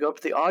person. So I go up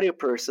to the audio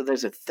person.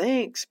 There's a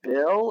thanks,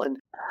 Bill. And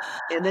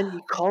then he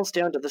calls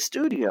down to the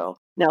studio.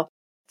 Now,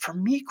 for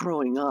me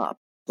growing up,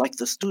 like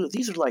the studio,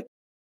 these are like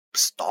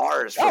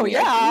stars. For me.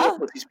 I grew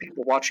up with these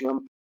people watching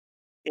them.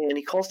 And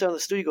he calls down to the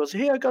studio, goes,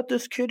 hey, I got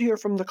this kid here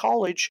from the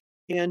college,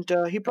 and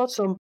he brought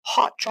some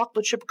hot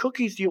chocolate chip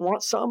cookies. Do you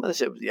want some? And I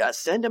said, yeah,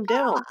 send them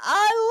down.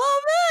 I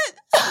love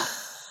it.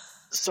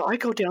 So I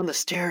go down the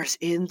stairs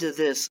into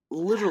this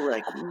little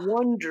like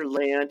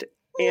wonderland,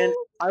 and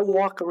I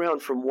walk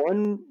around from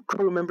one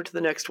crew member to the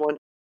next one,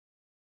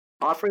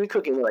 offering a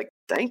cookie. And they're like,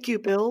 thank you,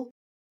 Bill.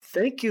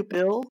 Thank you,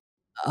 Bill.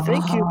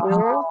 Thank you,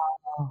 Bill.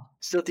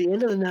 So at the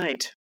end of the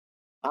night,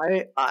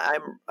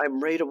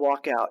 I'm ready to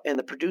walk out, and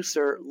the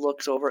producer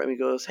looks over at me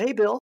and goes, hey,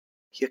 Bill,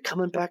 you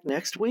coming back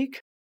next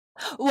week?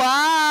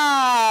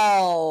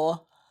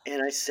 Wow.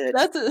 And I said,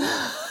 That's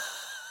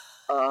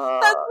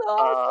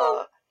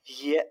awesome.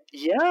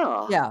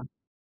 Yeah.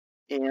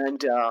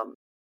 And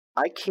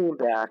I came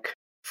back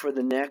for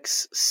the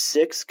next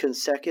 6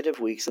 consecutive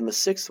weeks. In the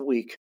 6th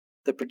week,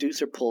 the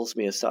producer pulls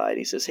me aside.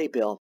 He says, hey,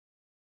 Bill.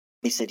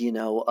 He said,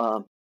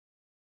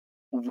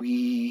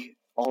 we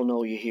all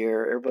know you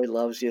here. Everybody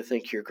loves you.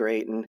 Think you're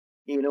great. And,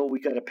 we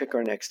got to pick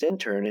our next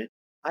intern. And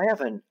I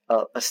have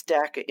a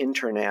stack of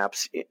intern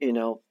apps,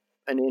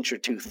 an inch or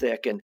two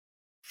thick. And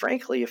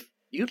frankly, if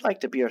you'd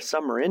like to be our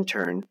summer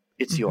intern,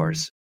 it's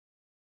yours.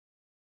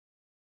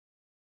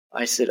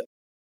 I said,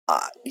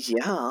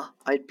 yeah,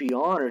 I'd be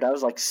honored. I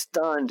was like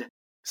stunned.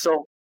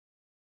 So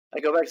I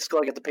go back to school.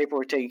 I get the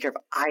paperwork taken care of.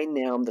 I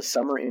now am the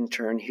summer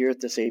intern here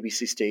at this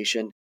ABC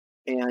station.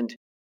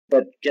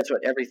 But guess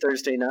what? Every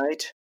Thursday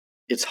night,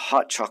 it's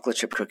hot chocolate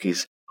chip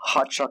cookies.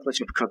 Hot chocolate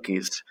chip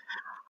cookies.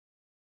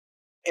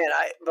 And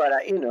I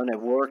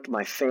worked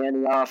my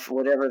fanny off,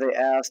 whatever they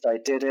asked, I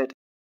did it.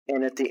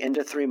 And at the end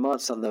of 3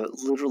 months, on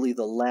literally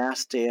the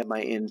last day of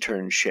my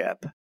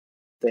internship,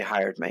 they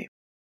hired me.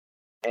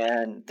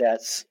 And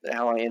that's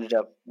how I ended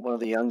up one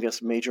of the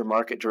youngest major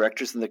market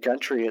directors in the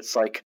country. It's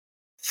like,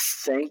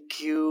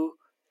 thank you,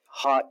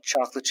 hot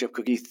chocolate chip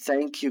cookie.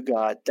 Thank you,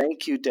 God.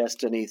 Thank you,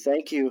 Destiny.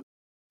 Thank you,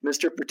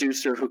 Mr.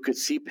 Producer, who could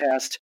see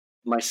past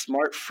my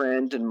smart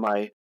friend and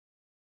my,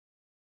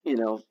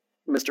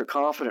 Mr.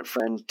 Confident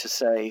friend to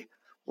say,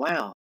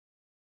 wow,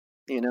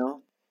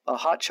 a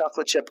hot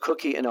chocolate chip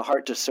cookie and a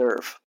heart to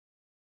serve.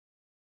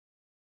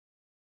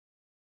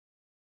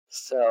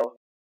 So.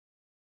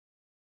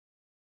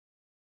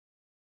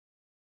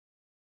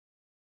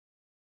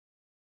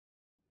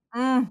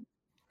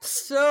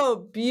 So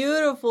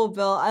beautiful,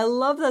 Bill. I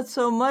love that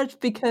so much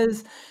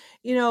because,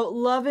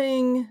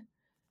 loving,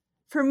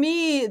 for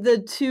me, the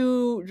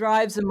 2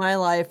 drives in my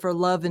life are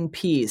love and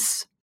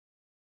peace.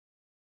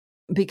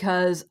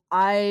 Because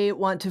I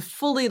want to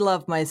fully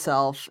love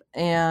myself,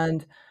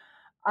 and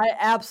I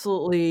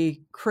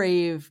absolutely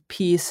crave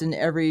peace in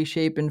every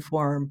shape and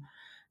form.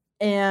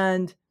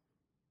 And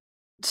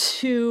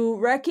to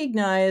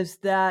recognize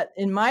that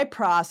in my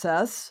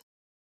process,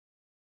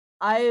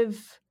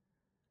 I've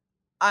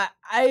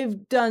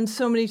done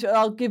so many.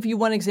 I'll give you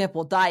one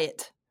example.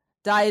 Diet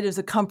is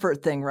a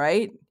comfort thing,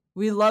 right?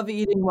 We love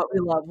eating what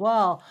we love.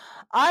 Well,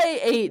 I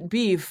ate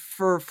beef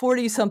for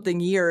 40 something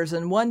years,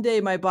 and one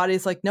day my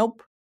body's like,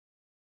 nope.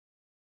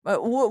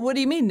 What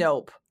do you mean,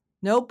 nope?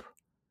 Nope.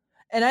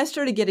 And I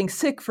started getting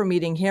sick from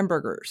eating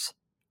hamburgers.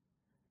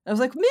 I was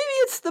like, maybe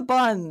it's the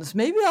buns.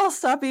 Maybe I'll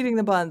stop eating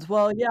the buns.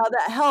 Well, yeah,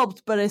 that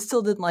helped, but I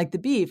still didn't like the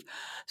beef.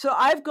 So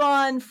I've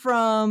gone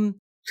from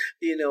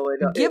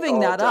giving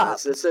that up.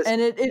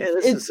 And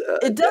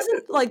it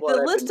doesn't, like,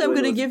 the list I'm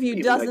going to give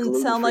you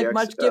doesn't sound like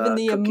much given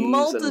the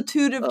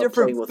multitude of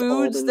different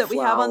foods that we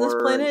have on this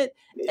planet.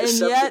 And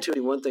yet,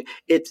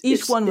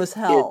 each one was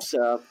hell.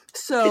 So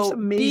it's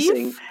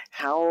amazing beef,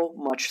 how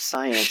much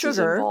science sugar, is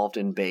involved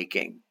in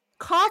baking.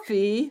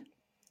 Coffee.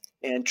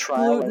 And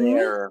trial gluten, and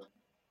error.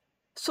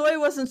 Soy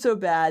wasn't so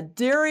bad.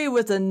 Dairy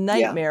was a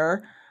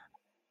nightmare.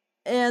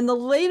 Yeah. And the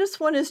latest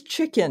one is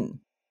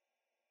chicken.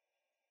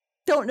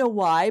 Don't know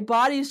why.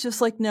 Body's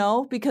just like,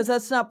 no, because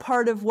that's not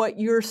part of what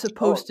you're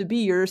supposed to be.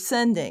 You're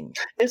sending.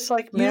 It's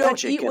like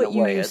magic. You don't eat what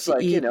you used to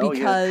eat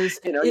because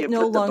it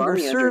no longer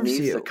serves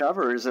you. The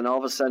covers, and all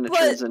of a sudden it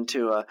turns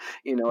into a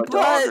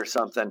dog or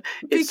something.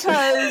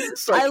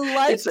 Because I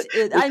liked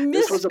it. I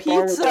miss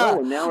pizza.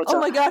 Oh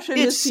my gosh, I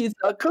miss pizza.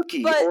 A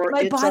cookie, but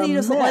my body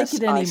doesn't like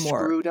it anymore. I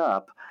screwed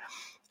up.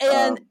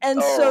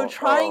 So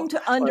trying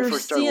to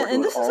understand,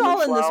 and this is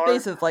all in the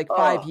space of like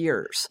 5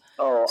 years.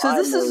 So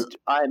this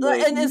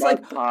and it's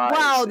like,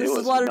 wow, this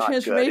is a lot of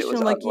transformation.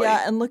 I'm like,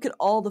 yeah, and look at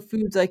all the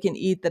foods I can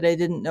eat that I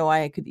didn't know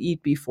I could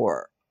eat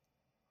before,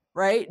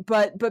 right?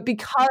 But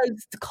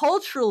because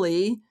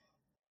culturally,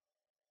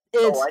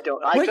 it's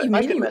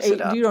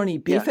you don't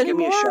eat beef anymore. Give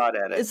me a shot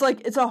at it. It's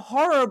like it's a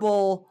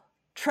horrible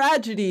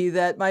tragedy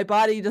that my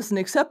body doesn't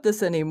accept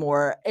this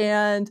anymore,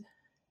 and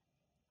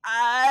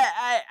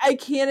I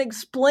can't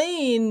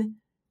explain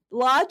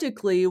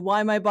logically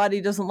why my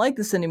body doesn't like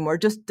this anymore.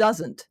 It just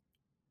doesn't.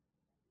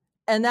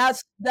 And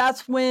that's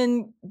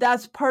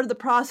part of the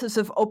process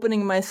of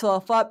opening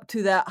myself up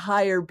to that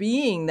higher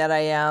being that I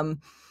am.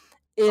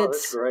 Oh, that's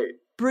It's great.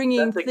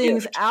 bringing That's a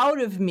things gift.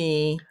 out of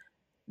me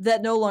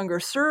that no longer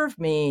serve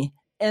me.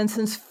 And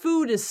since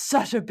food is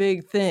such a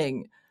big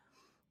thing,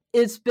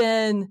 it's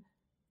been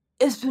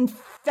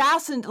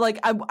fascinating. Like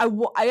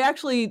I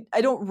actually,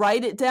 I don't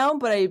write it down,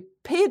 but I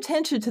pay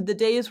attention to the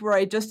days where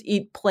I just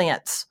eat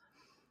plants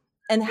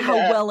and how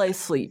Yeah. well I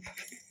sleep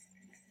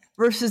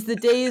versus the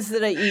days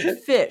that I eat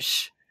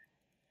fish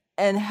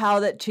and how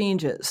that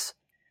changes.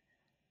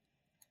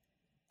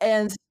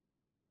 And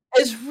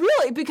it's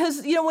really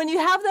because, when you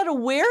have that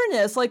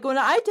awareness, like when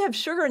I have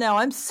sugar now,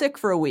 I'm sick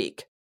for a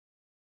week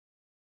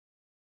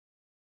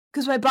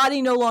because my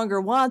body no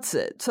longer wants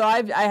it. So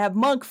I have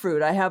monk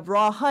fruit, I have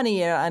raw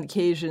honey on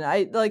occasion.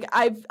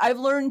 I've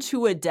learned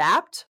to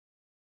adapt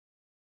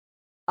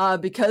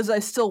because I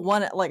still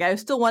want it. Like I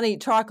still want to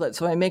eat chocolate,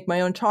 so I make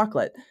my own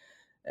chocolate.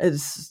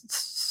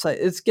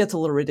 It gets a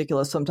little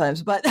ridiculous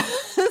sometimes, but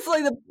it's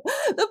like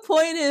the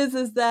point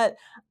is that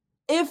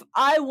if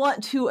I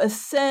want to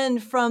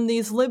ascend from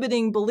these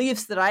limiting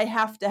beliefs that I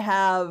have to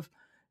have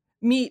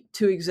meat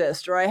to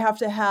exist, or I have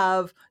to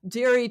have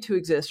dairy to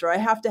exist, or I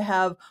have to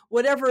have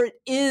whatever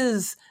it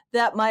is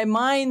that my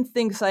mind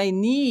thinks I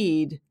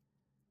need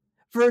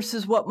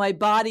versus what my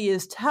body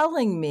is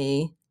telling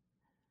me,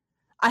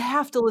 I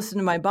have to listen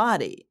to my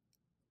body.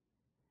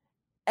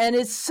 And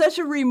it's such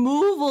a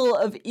removal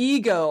of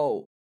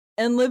ego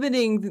and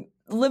limiting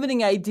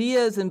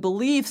ideas and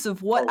beliefs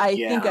of what I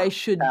think I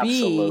should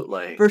be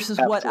versus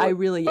what I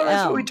really Well,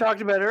 that's what we am.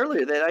 talked about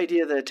earlier, that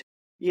idea that,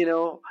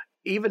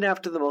 even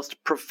after the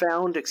most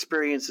profound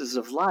experiences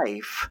of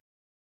life,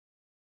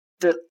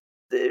 that,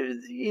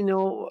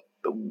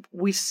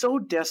 we so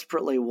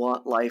desperately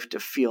want life to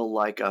feel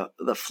like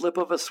the flip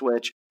of a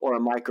switch or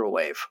a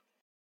microwave.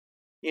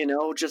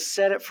 Just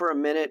set it for a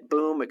minute,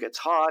 boom, it gets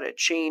hot, it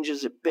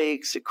changes, it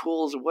bakes, it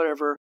cools,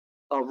 whatever.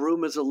 A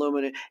room is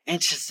illuminated,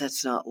 and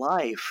that's not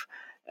life.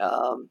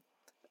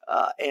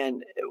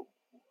 And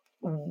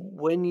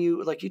when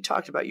you, like you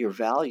talked about your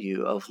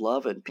value of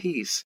love and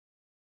peace,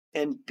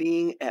 and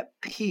being at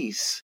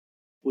peace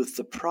with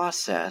the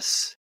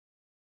process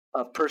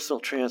of personal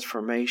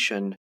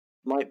transformation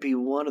might be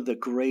one of the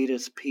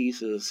greatest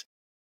pieces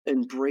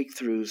and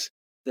breakthroughs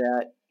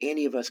that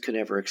any of us could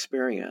ever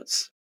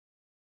experience.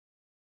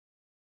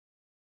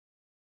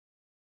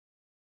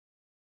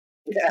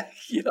 Yeah,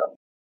 yeah.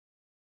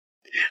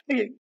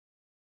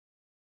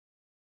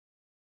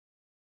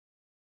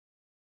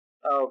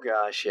 Oh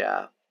gosh,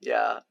 yeah,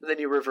 yeah. Then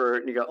you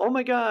revert and you go, oh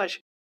my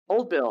gosh,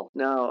 old Bill.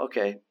 No,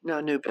 okay,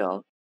 no, new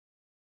Bill.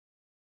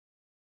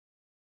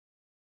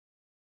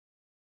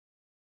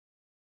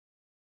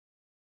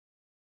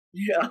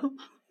 Yeah,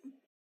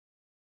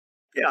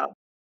 yeah,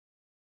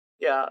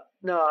 yeah.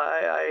 No,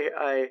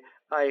 I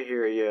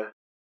hear you.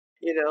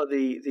 And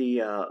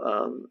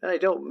I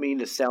don't mean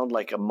to sound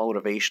like a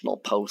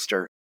motivational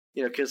poster,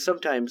 because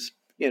sometimes,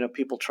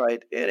 people try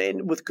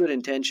and with good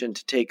intention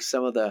to take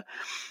some of the,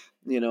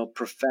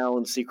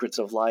 profound secrets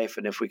of life.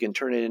 And if we can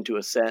turn it into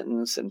a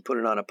sentence and put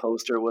it on a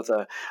poster with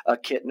a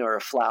kitten or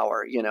a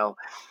flower,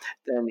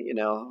 then,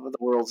 the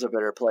world's a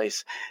better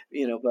place,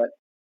 but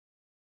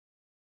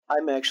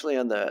I'm actually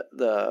on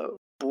the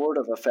board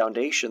of a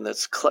foundation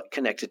that's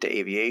connected to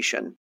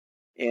aviation.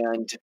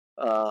 And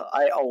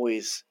I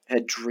always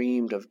had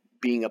dreamed of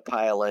being a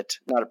pilot,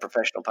 not a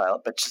professional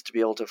pilot, but just to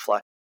be able to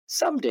fly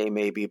someday,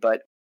 maybe.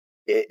 But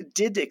it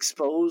did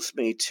expose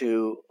me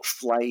to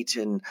flight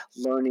and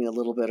learning a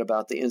little bit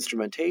about the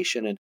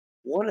instrumentation. And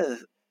one of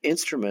the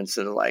instruments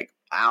that are like,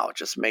 wow, it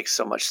just makes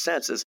so much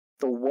sense is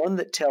the one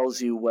that tells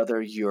you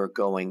whether you're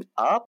going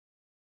up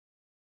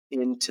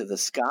into the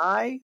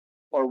sky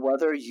or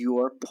whether you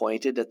are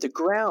pointed at the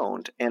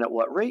ground and at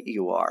what rate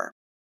you are.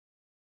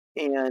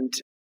 And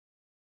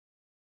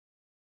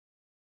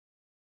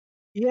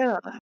yeah,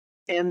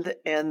 and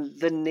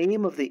the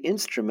name of the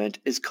instrument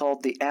is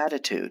called the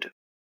attitude.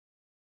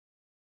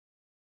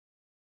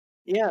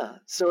 Yeah,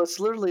 so it's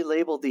literally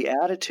labeled the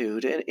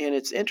attitude, and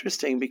it's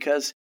interesting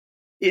because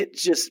it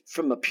just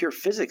from a pure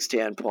physics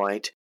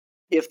standpoint,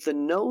 if the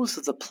nose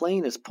of the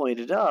plane is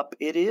pointed up,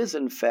 it is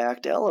in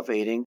fact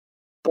elevating,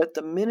 but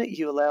the minute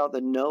you allow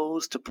the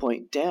nose to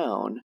point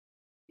down,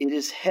 it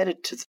is headed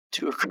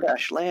to a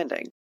crash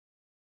landing.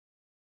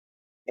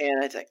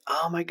 And I think,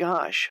 oh my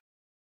gosh,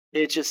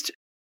 it just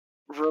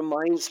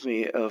reminds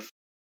me of,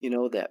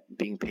 that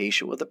being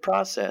patient with the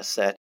process,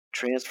 that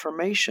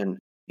transformation,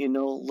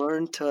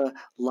 learn to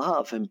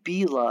love and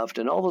be loved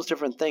and all those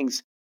different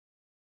things,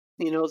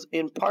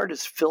 in part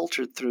is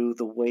filtered through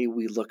the way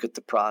we look at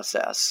the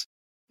process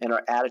and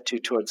our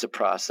attitude towards the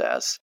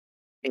process.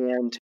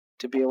 And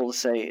to be able to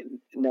say,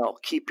 no,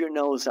 keep your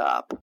nose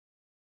up,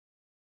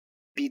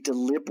 be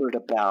deliberate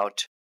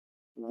about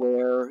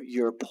where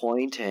you're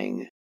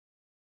pointing,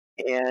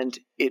 and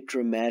it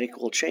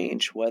dramatically will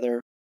change whether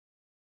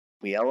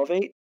we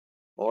elevate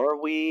or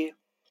we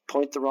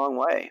point the wrong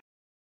way.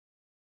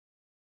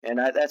 And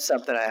that's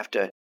something I have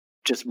to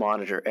just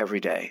monitor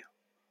every day.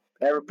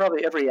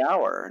 probably every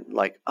hour.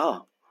 Like,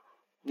 oh,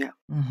 yeah.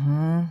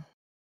 Mm-hmm.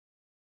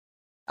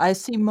 I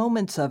see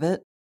moments of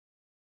it.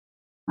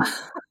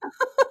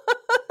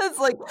 It's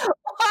like,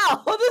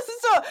 wow, this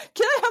is so.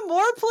 Can I have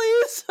more,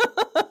 please?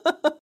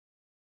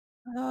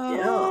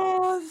 Yeah.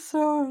 Oh,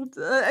 so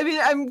I mean,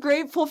 I'm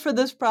grateful for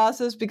this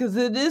process because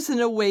it is an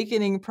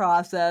awakening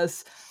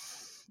process,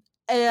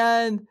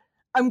 and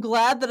I'm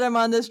glad that I'm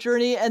on this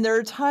journey. And there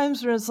are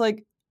times where it's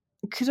like,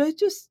 could I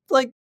just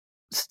like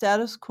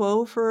status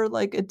quo for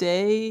like a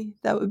day?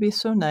 That would be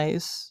so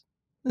nice.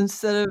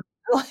 Instead of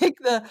like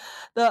the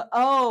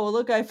oh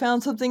look, I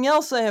found something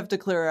else I have to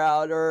clear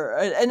out, or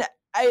and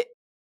I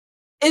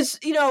it's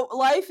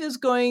life is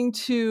going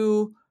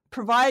to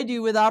provide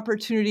you with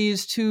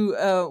opportunities to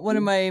one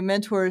of my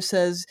mentors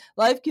says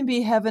life can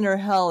be heaven or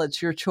hell,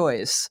 it's your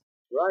choice.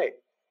 Right.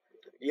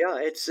 Yeah,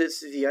 it's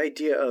the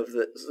idea of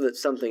that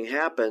something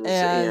happens,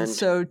 And and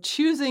so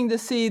choosing to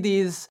see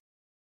these,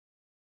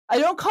 I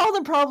don't call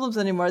them problems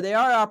anymore, they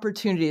are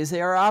opportunities.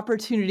 They are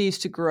opportunities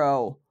to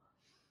grow.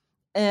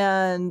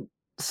 And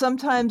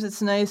sometimes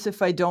it's nice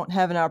if I don't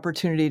have an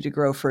opportunity to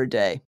grow for a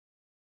day.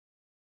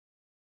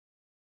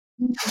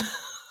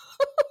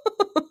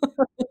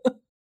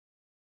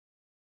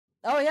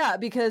 Oh yeah,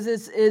 because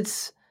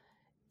it's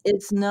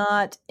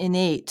not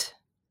innate.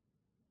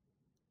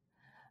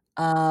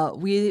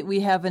 We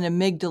have an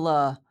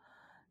amygdala,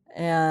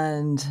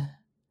 and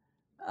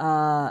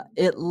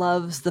it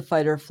loves the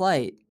fight or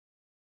flight.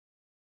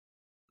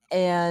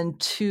 And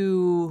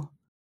to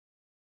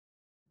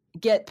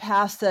get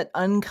past that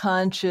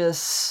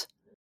unconscious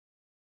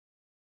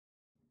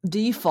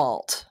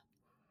default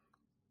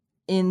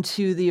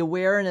into the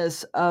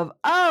awareness of,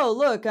 oh,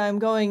 look, I'm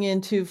going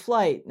into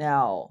flight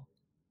now.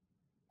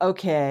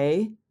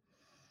 Okay.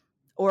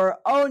 Or,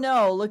 oh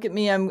no, look at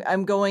me,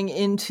 I'm going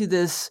into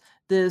this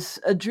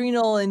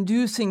adrenal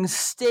inducing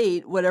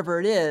state, whatever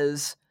it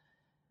is.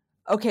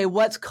 Okay,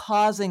 what's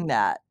causing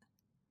that?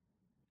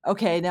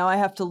 Okay, now I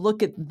have to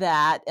look at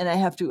that and I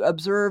have to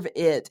observe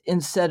it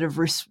instead of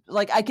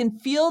like I can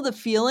feel the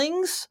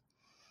feelings,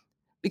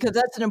 because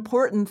that's an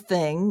important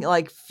thing,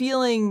 like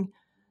feeling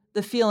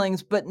the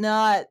feelings, but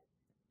not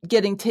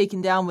getting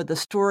taken down with the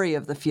story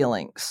of the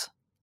feelings.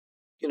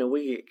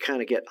 we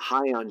kind of get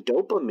high on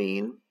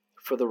dopamine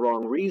for the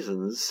wrong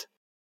reasons.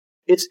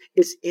 It's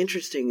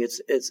interesting.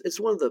 It's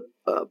one of the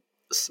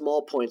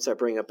small points I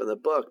bring up in the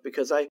book,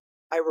 because I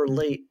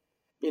relate,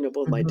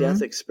 both my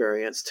death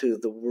experience to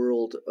the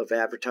world of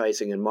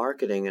advertising and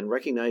marketing, and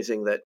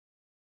recognizing that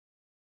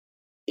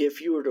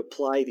if you were to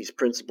apply these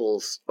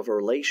principles of a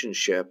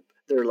relationship,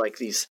 they're like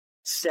these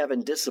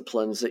 7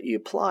 disciplines that you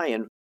apply,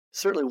 and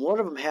certainly one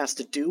of them has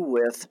to do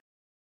with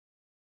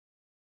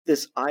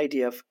this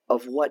idea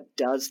of what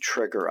does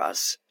trigger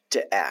us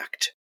to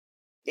act.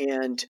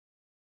 And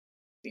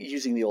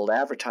using the old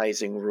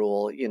advertising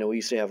rule, we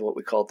used to have what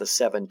we called the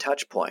 7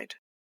 touch point,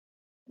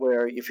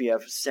 where if you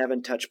have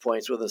 7 touch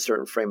points with a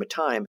certain frame of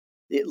time,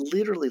 it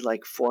literally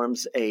like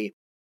forms a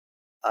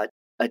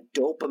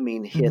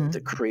dopamine hit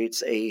that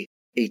creates a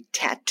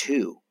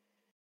tattoo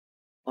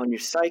on your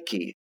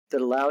psyche that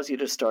allows you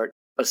to start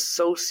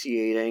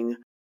associating,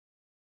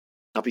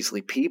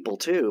 obviously people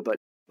too, but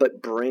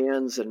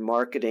brands and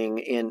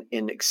marketing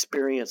and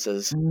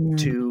experiences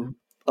to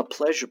a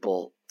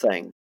pleasurable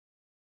thing.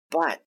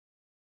 But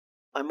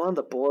I'm on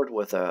the board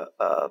with a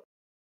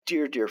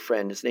dear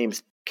friend. His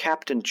name's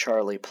Captain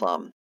Charlie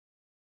Plum.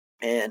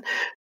 And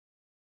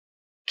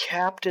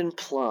Captain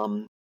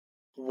Plum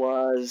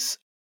was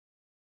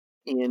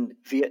in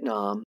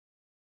Vietnam,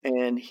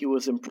 and he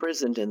was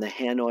imprisoned in the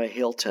Hanoi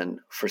Hilton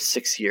for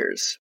 6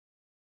 years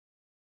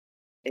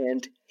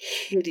and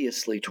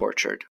hideously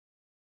tortured.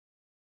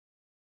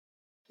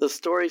 The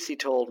stories he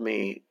told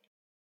me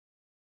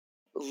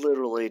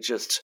literally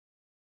just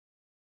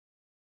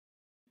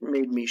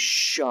made me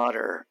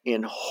shudder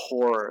in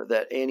horror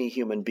that any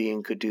human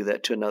being could do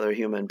that to another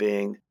human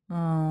being.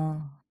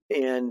 Oh.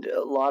 And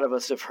a lot of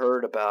us have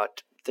heard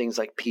about things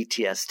like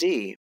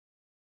PTSD,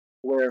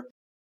 where,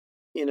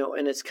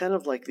 and it's kind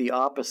of like the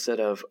opposite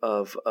of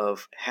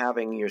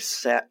having your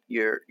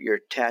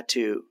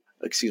tattoo,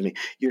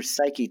 your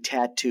psyche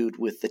tattooed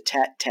with the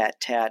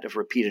tat of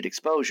repeated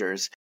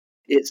exposures.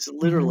 It's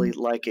literally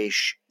like a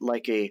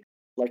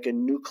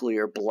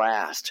nuclear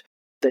blast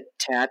that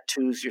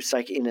tattoos your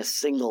psyche in a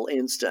single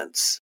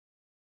instance.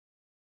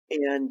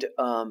 And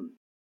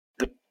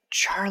but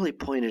Charlie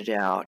pointed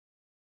out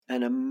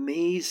an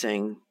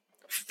amazing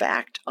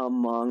fact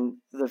among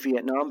the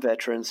Vietnam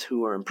veterans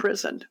who were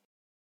imprisoned.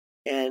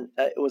 And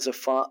it was a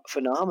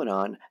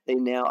phenomenon they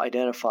now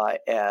identify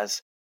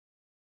as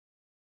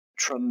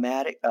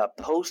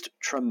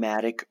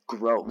post-traumatic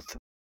growth,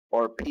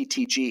 or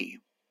PTG.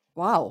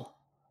 Wow.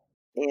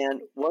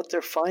 And what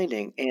they're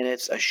finding, and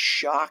it's a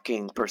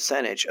shocking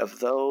percentage of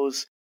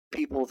those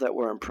people that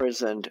were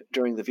imprisoned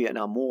during the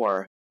Vietnam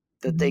War,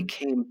 that they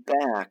came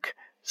back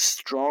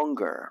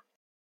stronger.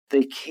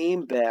 They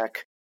came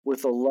back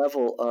with a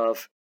level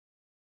of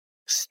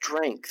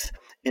strength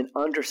and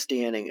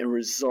understanding and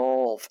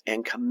resolve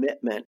and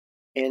commitment,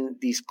 and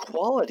these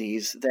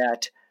qualities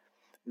that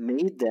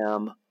made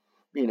them,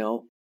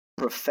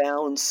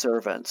 profound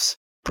servants,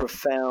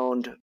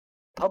 profound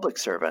public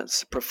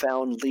servants,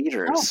 profound Oh,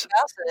 leaders.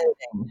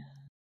 fascinating.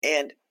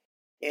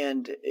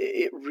 And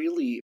it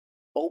really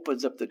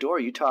opens up the door.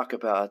 You talk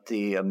about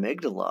the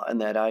amygdala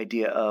and that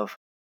idea of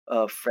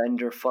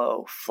friend or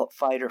foe,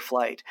 fight or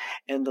flight,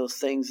 and those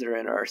things that are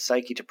in our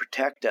psyche to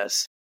protect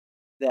us,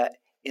 that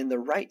in the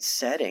right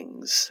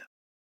settings,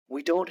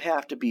 we don't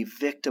have to be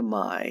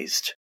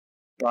victimized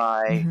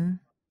by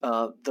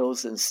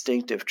those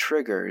instinctive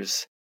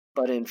triggers,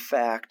 but in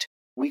fact,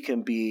 we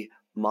can be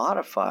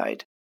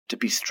modified to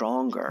be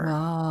stronger.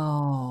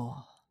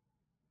 Wow.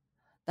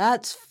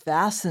 That's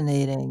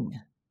fascinating.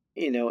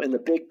 In the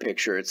big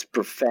picture, it's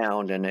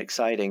profound and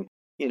exciting.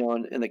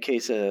 In the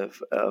case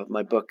of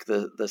my book,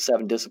 the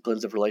 7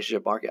 Disciplines of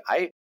Relationship Marketing,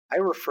 I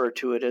refer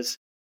to it as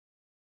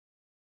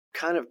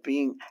kind of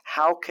being,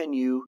 how can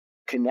you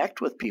connect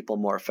with people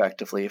more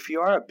effectively? If you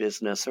are a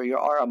business or you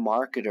are a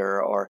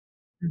marketer or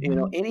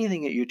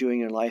anything that you're doing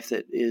in life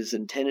that is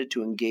intended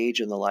to engage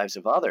in the lives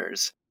of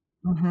others,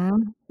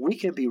 we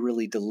can be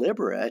really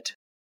deliberate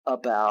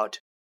about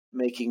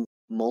making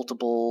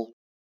multiple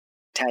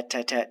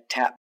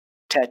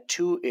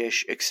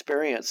tattoo-ish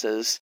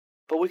experiences,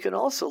 but we can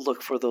also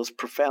look for those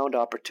profound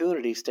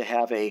opportunities to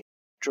have a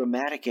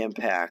dramatic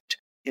impact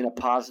in a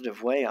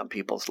positive way on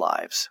people's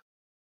lives.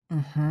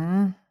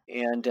 And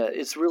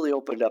it's really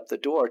opened up the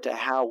door to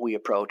how we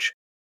approach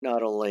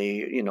not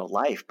only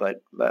life, but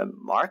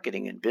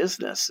marketing and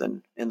business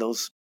and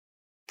those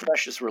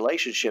precious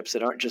relationships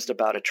that aren't just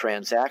about a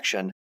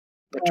transaction,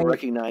 but to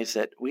recognize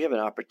that we have an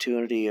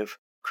opportunity of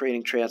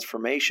creating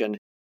transformation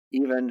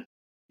even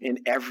in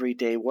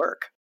everyday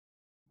work.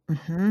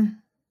 Oh,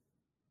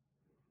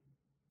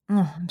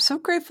 I'm so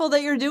grateful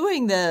that you're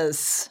doing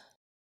this.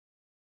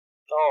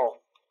 Oh,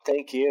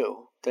 thank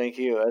you. Thank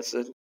you.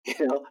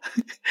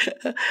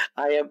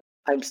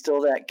 I'm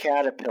still that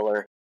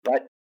caterpillar,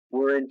 but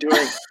we're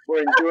enduring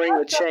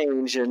the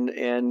change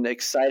and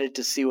excited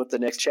to see what the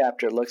next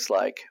chapter looks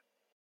like.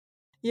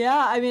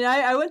 Yeah, I mean,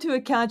 I went to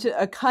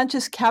a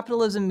conscious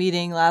capitalism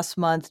meeting last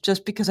month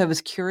just because I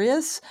was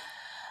curious,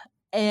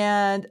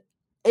 and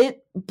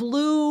it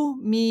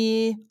blew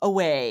me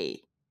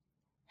away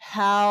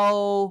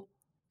how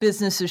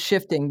business is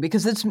shifting,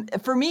 because it's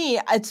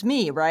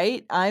me,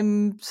 right?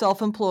 I'm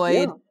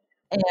self-employed,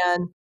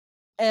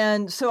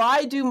 and so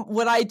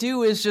what I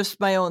do is just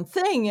my own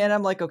thing, and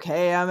I'm like,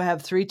 okay, I'm gonna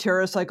have 3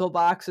 TerraCycle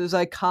boxes,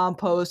 I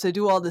compost, I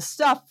do all this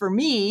stuff for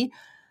me.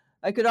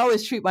 I could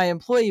always treat my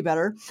employee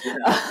better.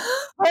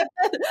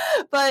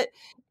 But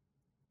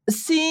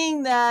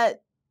seeing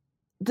that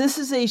this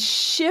is a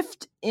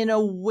shift in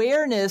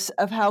awareness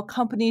of how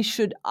companies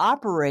should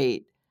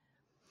operate,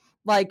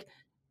 like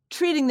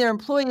treating their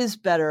employees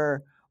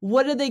better,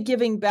 what are they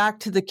giving back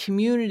to the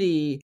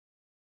community?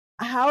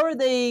 How are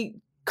they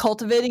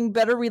cultivating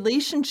better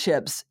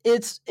relationships?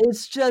 It's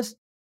just,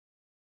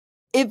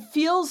 it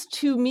feels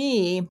to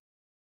me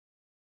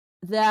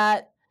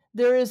that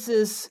there is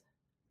this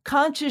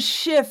conscious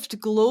shift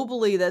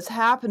globally that's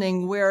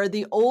happening where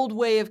the old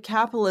way of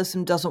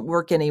capitalism doesn't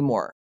work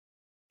anymore.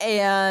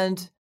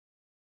 And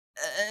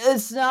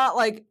it's not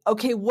like,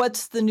 okay,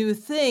 what's the new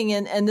thing?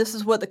 And this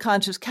is what the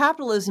conscious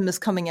capitalism is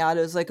coming out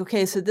as, like,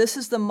 okay, so this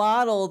is the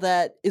model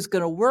that is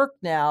going to work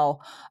now,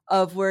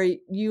 of where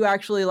you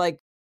actually, like,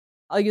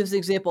 I'll use the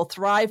example,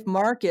 Thrive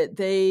Market.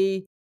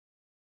 They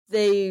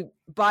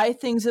buy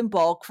things in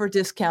bulk for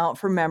discount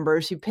for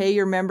members. You pay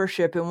your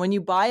membership. And when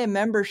you buy a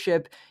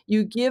membership,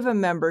 you give a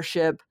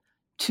membership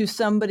to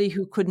somebody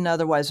who couldn't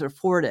otherwise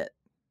afford it.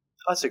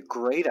 That's a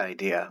great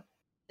idea.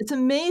 It's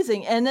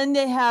amazing. And then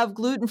they have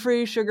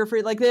gluten-free,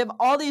 sugar-free, like they have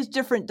all these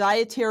different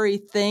dietary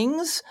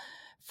things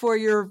for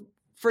your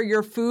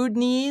food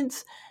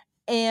needs.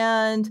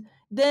 And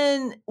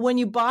then when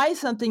you buy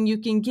something, you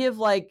can give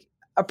like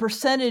a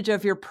percentage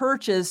of your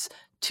purchase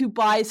to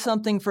buy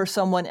something for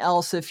someone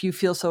else if you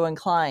feel so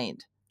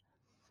inclined.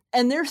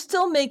 And they're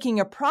still making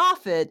a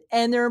profit,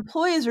 and their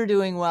employees are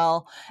doing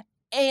well,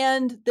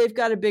 and they've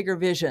got a bigger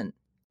vision.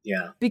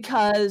 Yeah.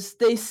 Because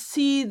they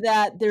see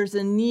that there's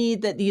a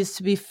need that needs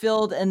to be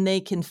filled, and they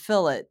can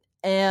fill it.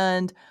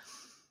 And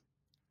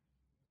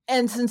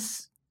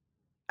since,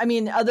 I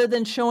mean, other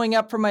than showing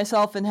up for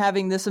myself and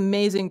having this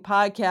amazing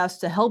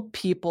podcast to help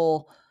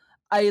people,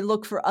 I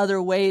look for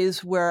other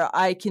ways where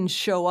I can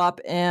show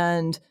up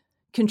and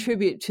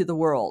contribute to the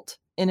world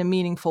in a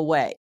meaningful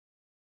way,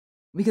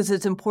 because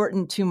it's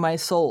important to my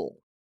soul.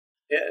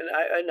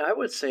 And I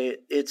would say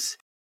it's,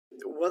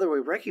 whether we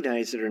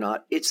recognize it or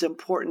not, it's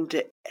important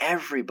to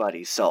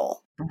everybody's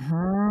soul.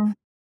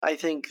 I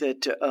think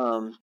that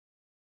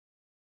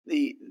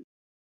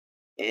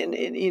and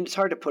it's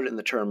hard to put it in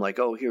the term like,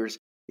 oh, here's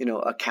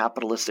a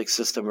capitalistic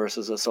system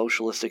versus a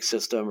socialistic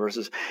system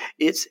versus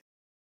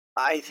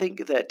I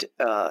think that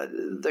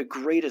the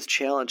greatest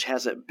challenge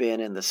hasn't been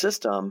in the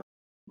system,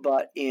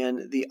 but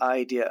in the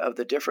idea of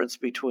the difference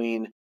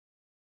between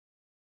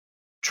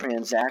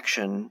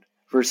transaction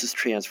versus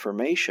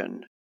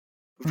transformation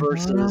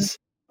versus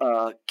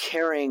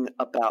caring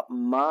about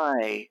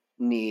my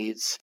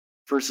needs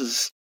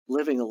versus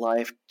living a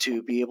life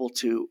to be able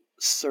to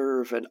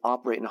serve and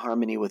operate in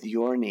harmony with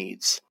your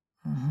needs.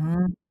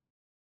 Mm-hmm.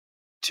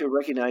 To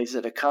recognize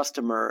that a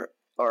customer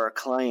or a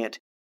client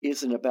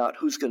isn't about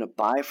who's going to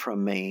buy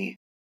from me,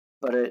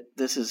 but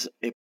this is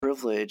a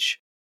privilege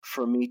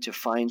for me to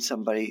find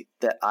somebody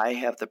that I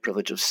have the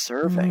privilege of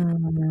serving.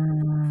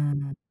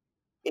 Mm-hmm.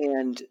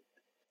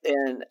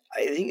 And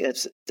I think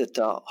it's that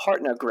the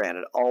heart. Now,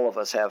 granted, all of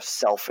us have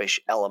selfish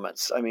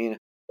elements. I mean,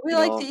 We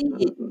like to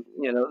eat.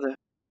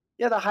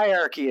 the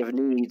hierarchy of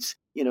needs,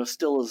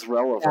 still is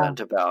relevant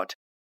about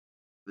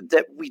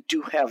that. We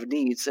do have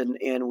needs,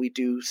 and we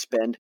do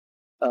spend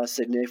a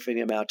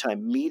significant amount of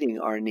time meeting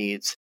our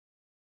needs.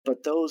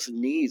 But those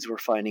needs, we're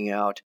finding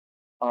out,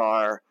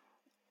 are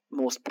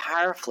most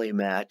powerfully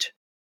met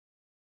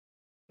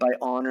by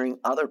honoring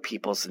other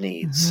people's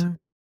needs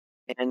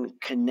and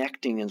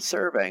connecting and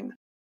serving.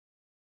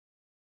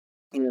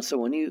 So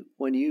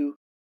when you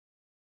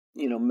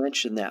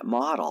mention that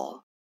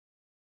model,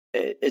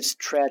 it's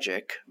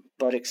tragic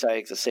but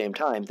exciting at the same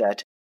time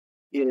that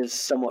it is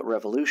somewhat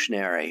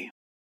revolutionary.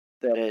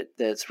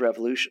 It's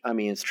revolution. I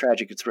mean, it's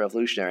tragic. It's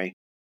revolutionary,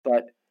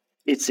 but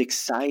it's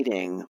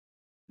exciting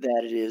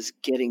that it is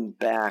getting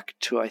back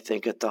to, I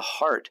think, at the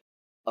heart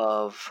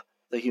of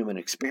the human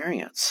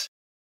experience.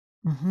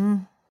 Mm-hmm.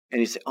 And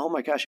you say, "Oh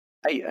my gosh!"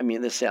 I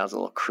mean, this sounds a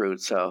little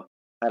crude, so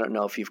I don't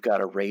know if you've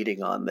got a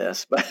rating on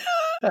this, but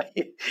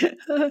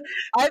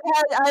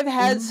I've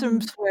had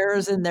some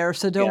swears in there,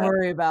 so don't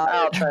worry about it.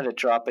 I'll try to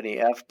drop any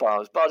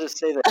F-bombs, but I'll just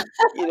say that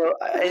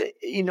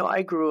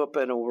I grew up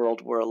in a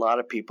world where a lot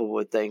of people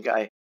would think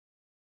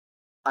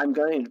I'm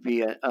going to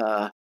be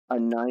a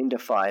 9 to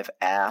 5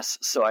 ass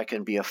so I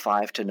can be a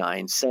 5 to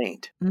 9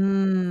 saint.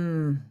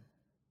 Mm.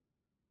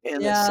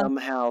 And that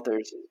somehow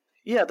there's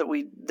that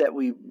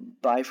we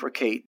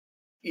bifurcate,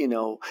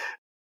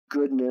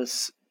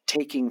 goodness,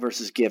 taking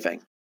versus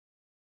giving.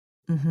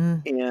 Mm-hmm.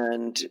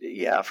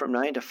 And from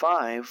 9 to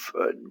 5,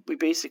 we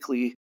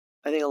basically,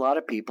 I think a lot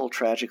of people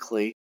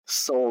tragically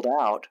sold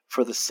out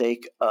for the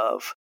sake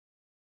of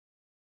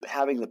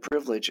having the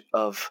privilege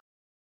of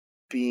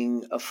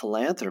being a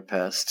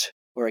philanthropist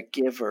or a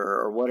giver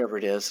or whatever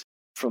it is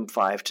from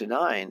 5 to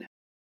 9.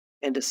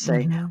 And to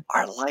say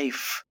our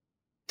life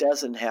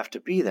doesn't have to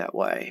be that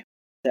way,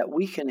 that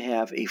we can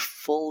have a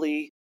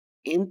fully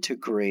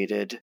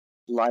integrated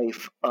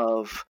life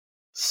of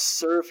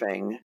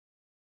serving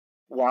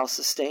while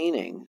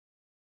sustaining,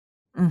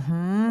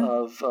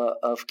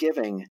 of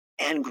giving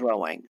and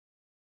growing.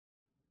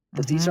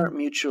 That these aren't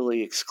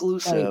mutually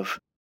exclusive.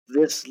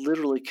 Right. This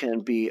literally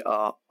can be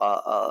a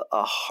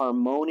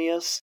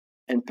harmonious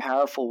and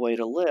powerful way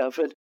to live.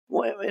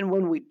 And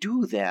when we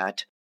do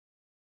that,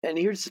 and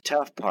here's the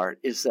tough part,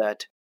 is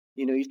that,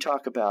 you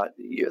talk about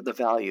the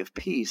value of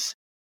peace.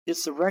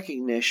 It's the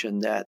recognition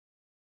that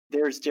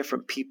there's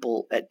different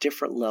people at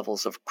different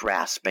levels of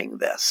grasping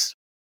this.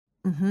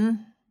 Mm-hmm.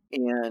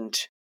 And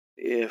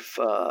if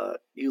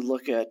you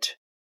look at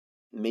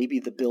maybe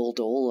the Bill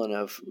Dolan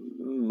of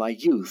my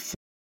youth,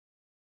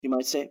 you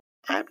might say,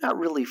 I'm not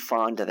really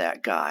fond of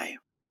that guy.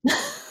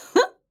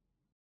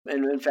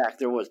 And in fact,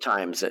 there was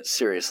times that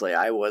seriously,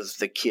 I was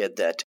the kid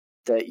that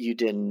you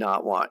did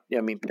not want.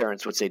 I mean,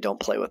 parents would say, don't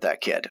play with that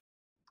kid.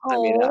 Oh.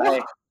 I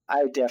mean,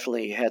 I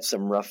definitely had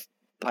some rough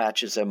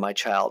patches in my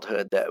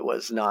childhood that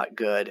was not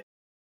good.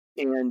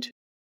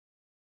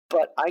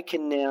 But I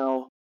can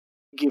now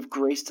give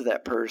grace to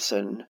that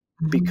person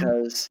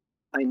because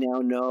I now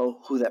know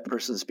who that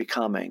person's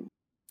becoming.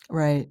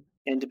 Right.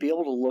 And to be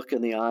able to look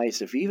in the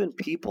eyes of even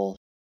people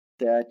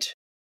that,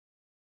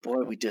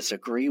 boy, we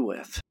disagree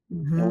with,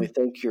 and we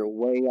think you're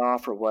way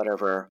off or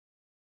whatever,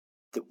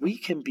 that we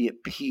can be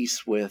at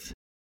peace with,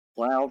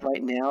 wow,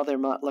 right now they're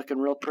not looking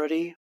real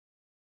pretty.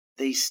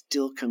 They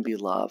still can be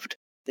loved.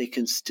 They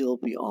can still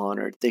be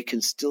honored. They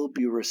can still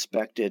be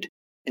respected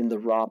in the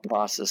raw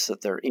process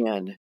that they're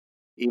in,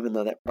 even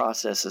though that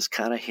process is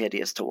kind of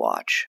hideous to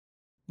watch.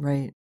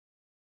 Right.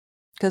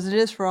 Because it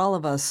is for all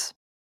of us.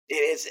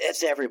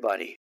 It's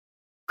everybody.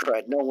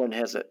 Crud. No one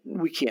has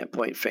we can't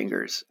point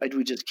fingers.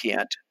 We just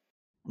can't.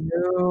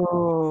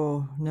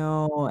 No.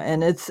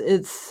 And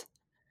it's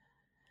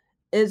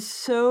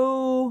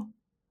so,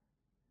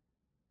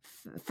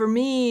 for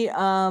me,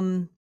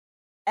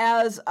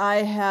 as I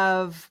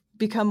have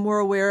become more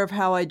aware of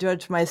how I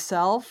judge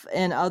myself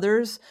and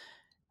others,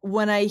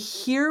 when I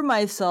hear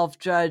myself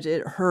judge,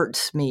 it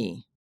hurts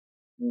me.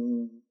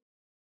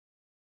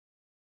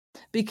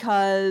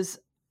 Because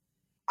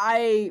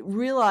I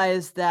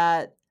realize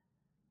that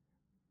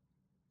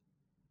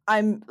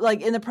I'm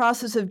like in the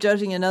process of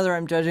judging another,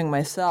 I'm judging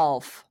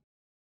myself.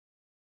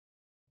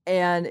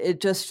 And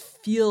it just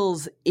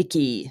feels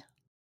icky.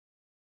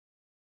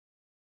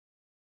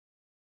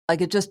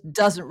 Like it just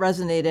doesn't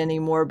resonate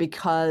anymore,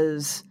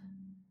 because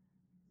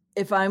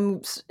if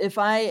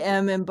I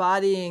am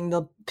embodying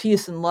the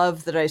peace and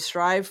love that I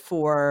strive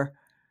for,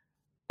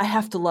 I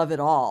have to love it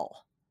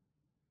all.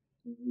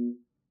 Mm-hmm.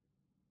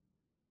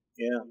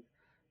 Yeah.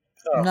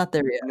 I'm not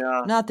there yet.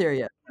 No. Not there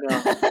yet. No.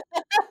 I'm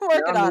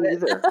working on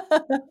it.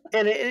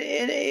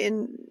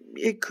 And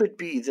it could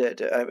be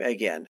that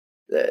again,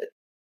 that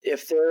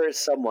if there is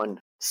someone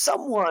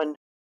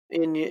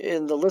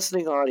in the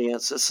listening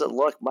audience that said,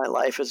 "Look, my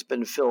life has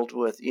been filled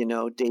with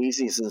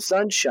daisies and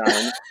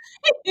sunshine,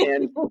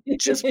 and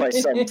just by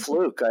some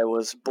fluke, I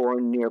was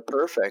born near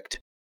perfect."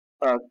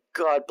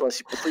 God bless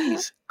you.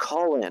 Please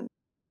call in.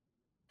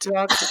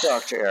 Talk to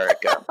Dr.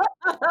 Erica.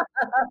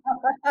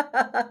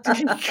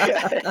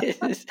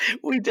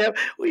 we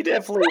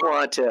definitely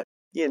want to,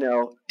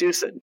 do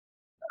some,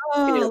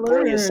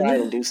 pull you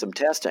aside and do some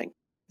testing.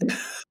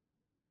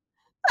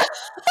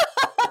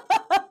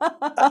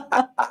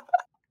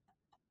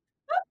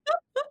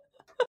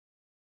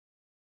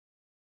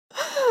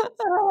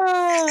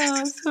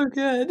 So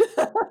good.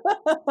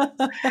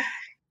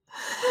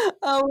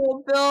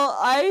 Well, Bill,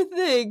 I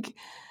think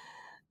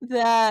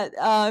that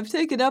I've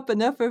taken up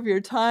enough of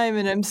your time,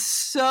 and I'm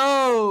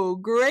so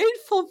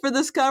grateful for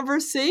this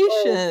conversation.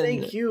 Oh,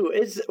 thank you.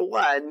 It's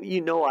one,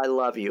 I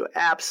love you.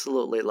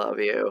 Absolutely love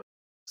you.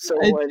 So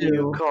when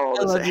you called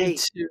and said, "Hey,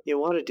 you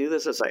want to do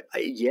this?" It's like,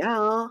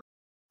 yeah,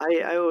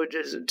 I would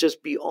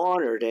just be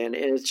honored, and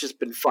it's just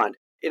been fun.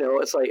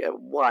 It's like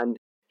one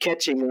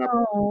catching up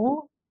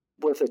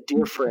with a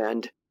dear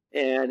friend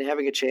and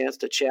having a chance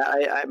to chat.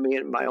 I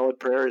mean, my only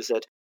prayer is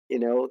that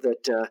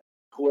that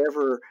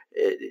whoever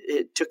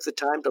it took the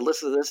time to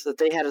listen to this, that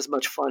they had as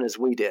much fun as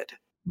we did.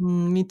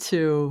 Me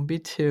too. Me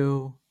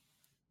too.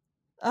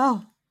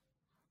 Oh,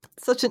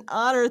 such an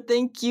honor.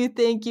 Thank you.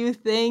 Thank you.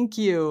 Thank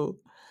you.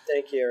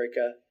 Thank you,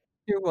 Erica.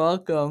 You're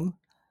welcome.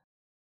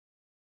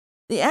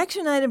 The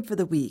action item for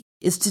the week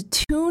is to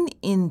tune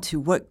into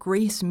what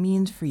grace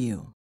means for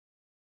you.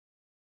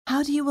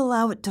 How do you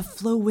allow it to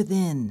flow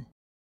within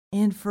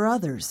and for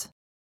others?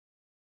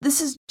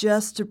 This is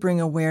just to bring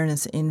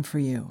awareness in for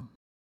you.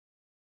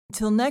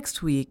 Until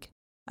next week,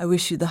 I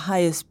wish you the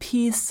highest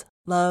peace,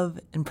 love,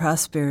 and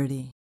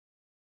prosperity.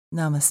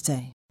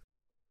 Namaste.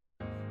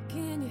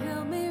 Can you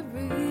help me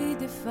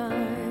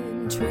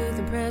redefine truth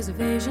and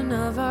preservation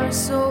of our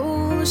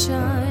soul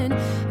shine?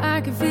 I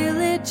can feel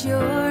it,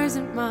 yours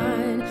and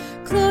mine.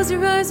 Close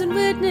your eyes and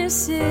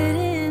witness it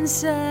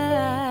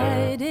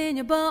inside. In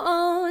your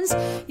bones,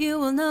 you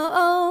will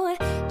know.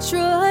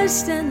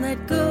 Trust and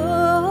let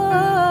go.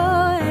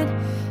 And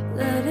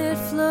let it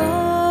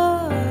flow.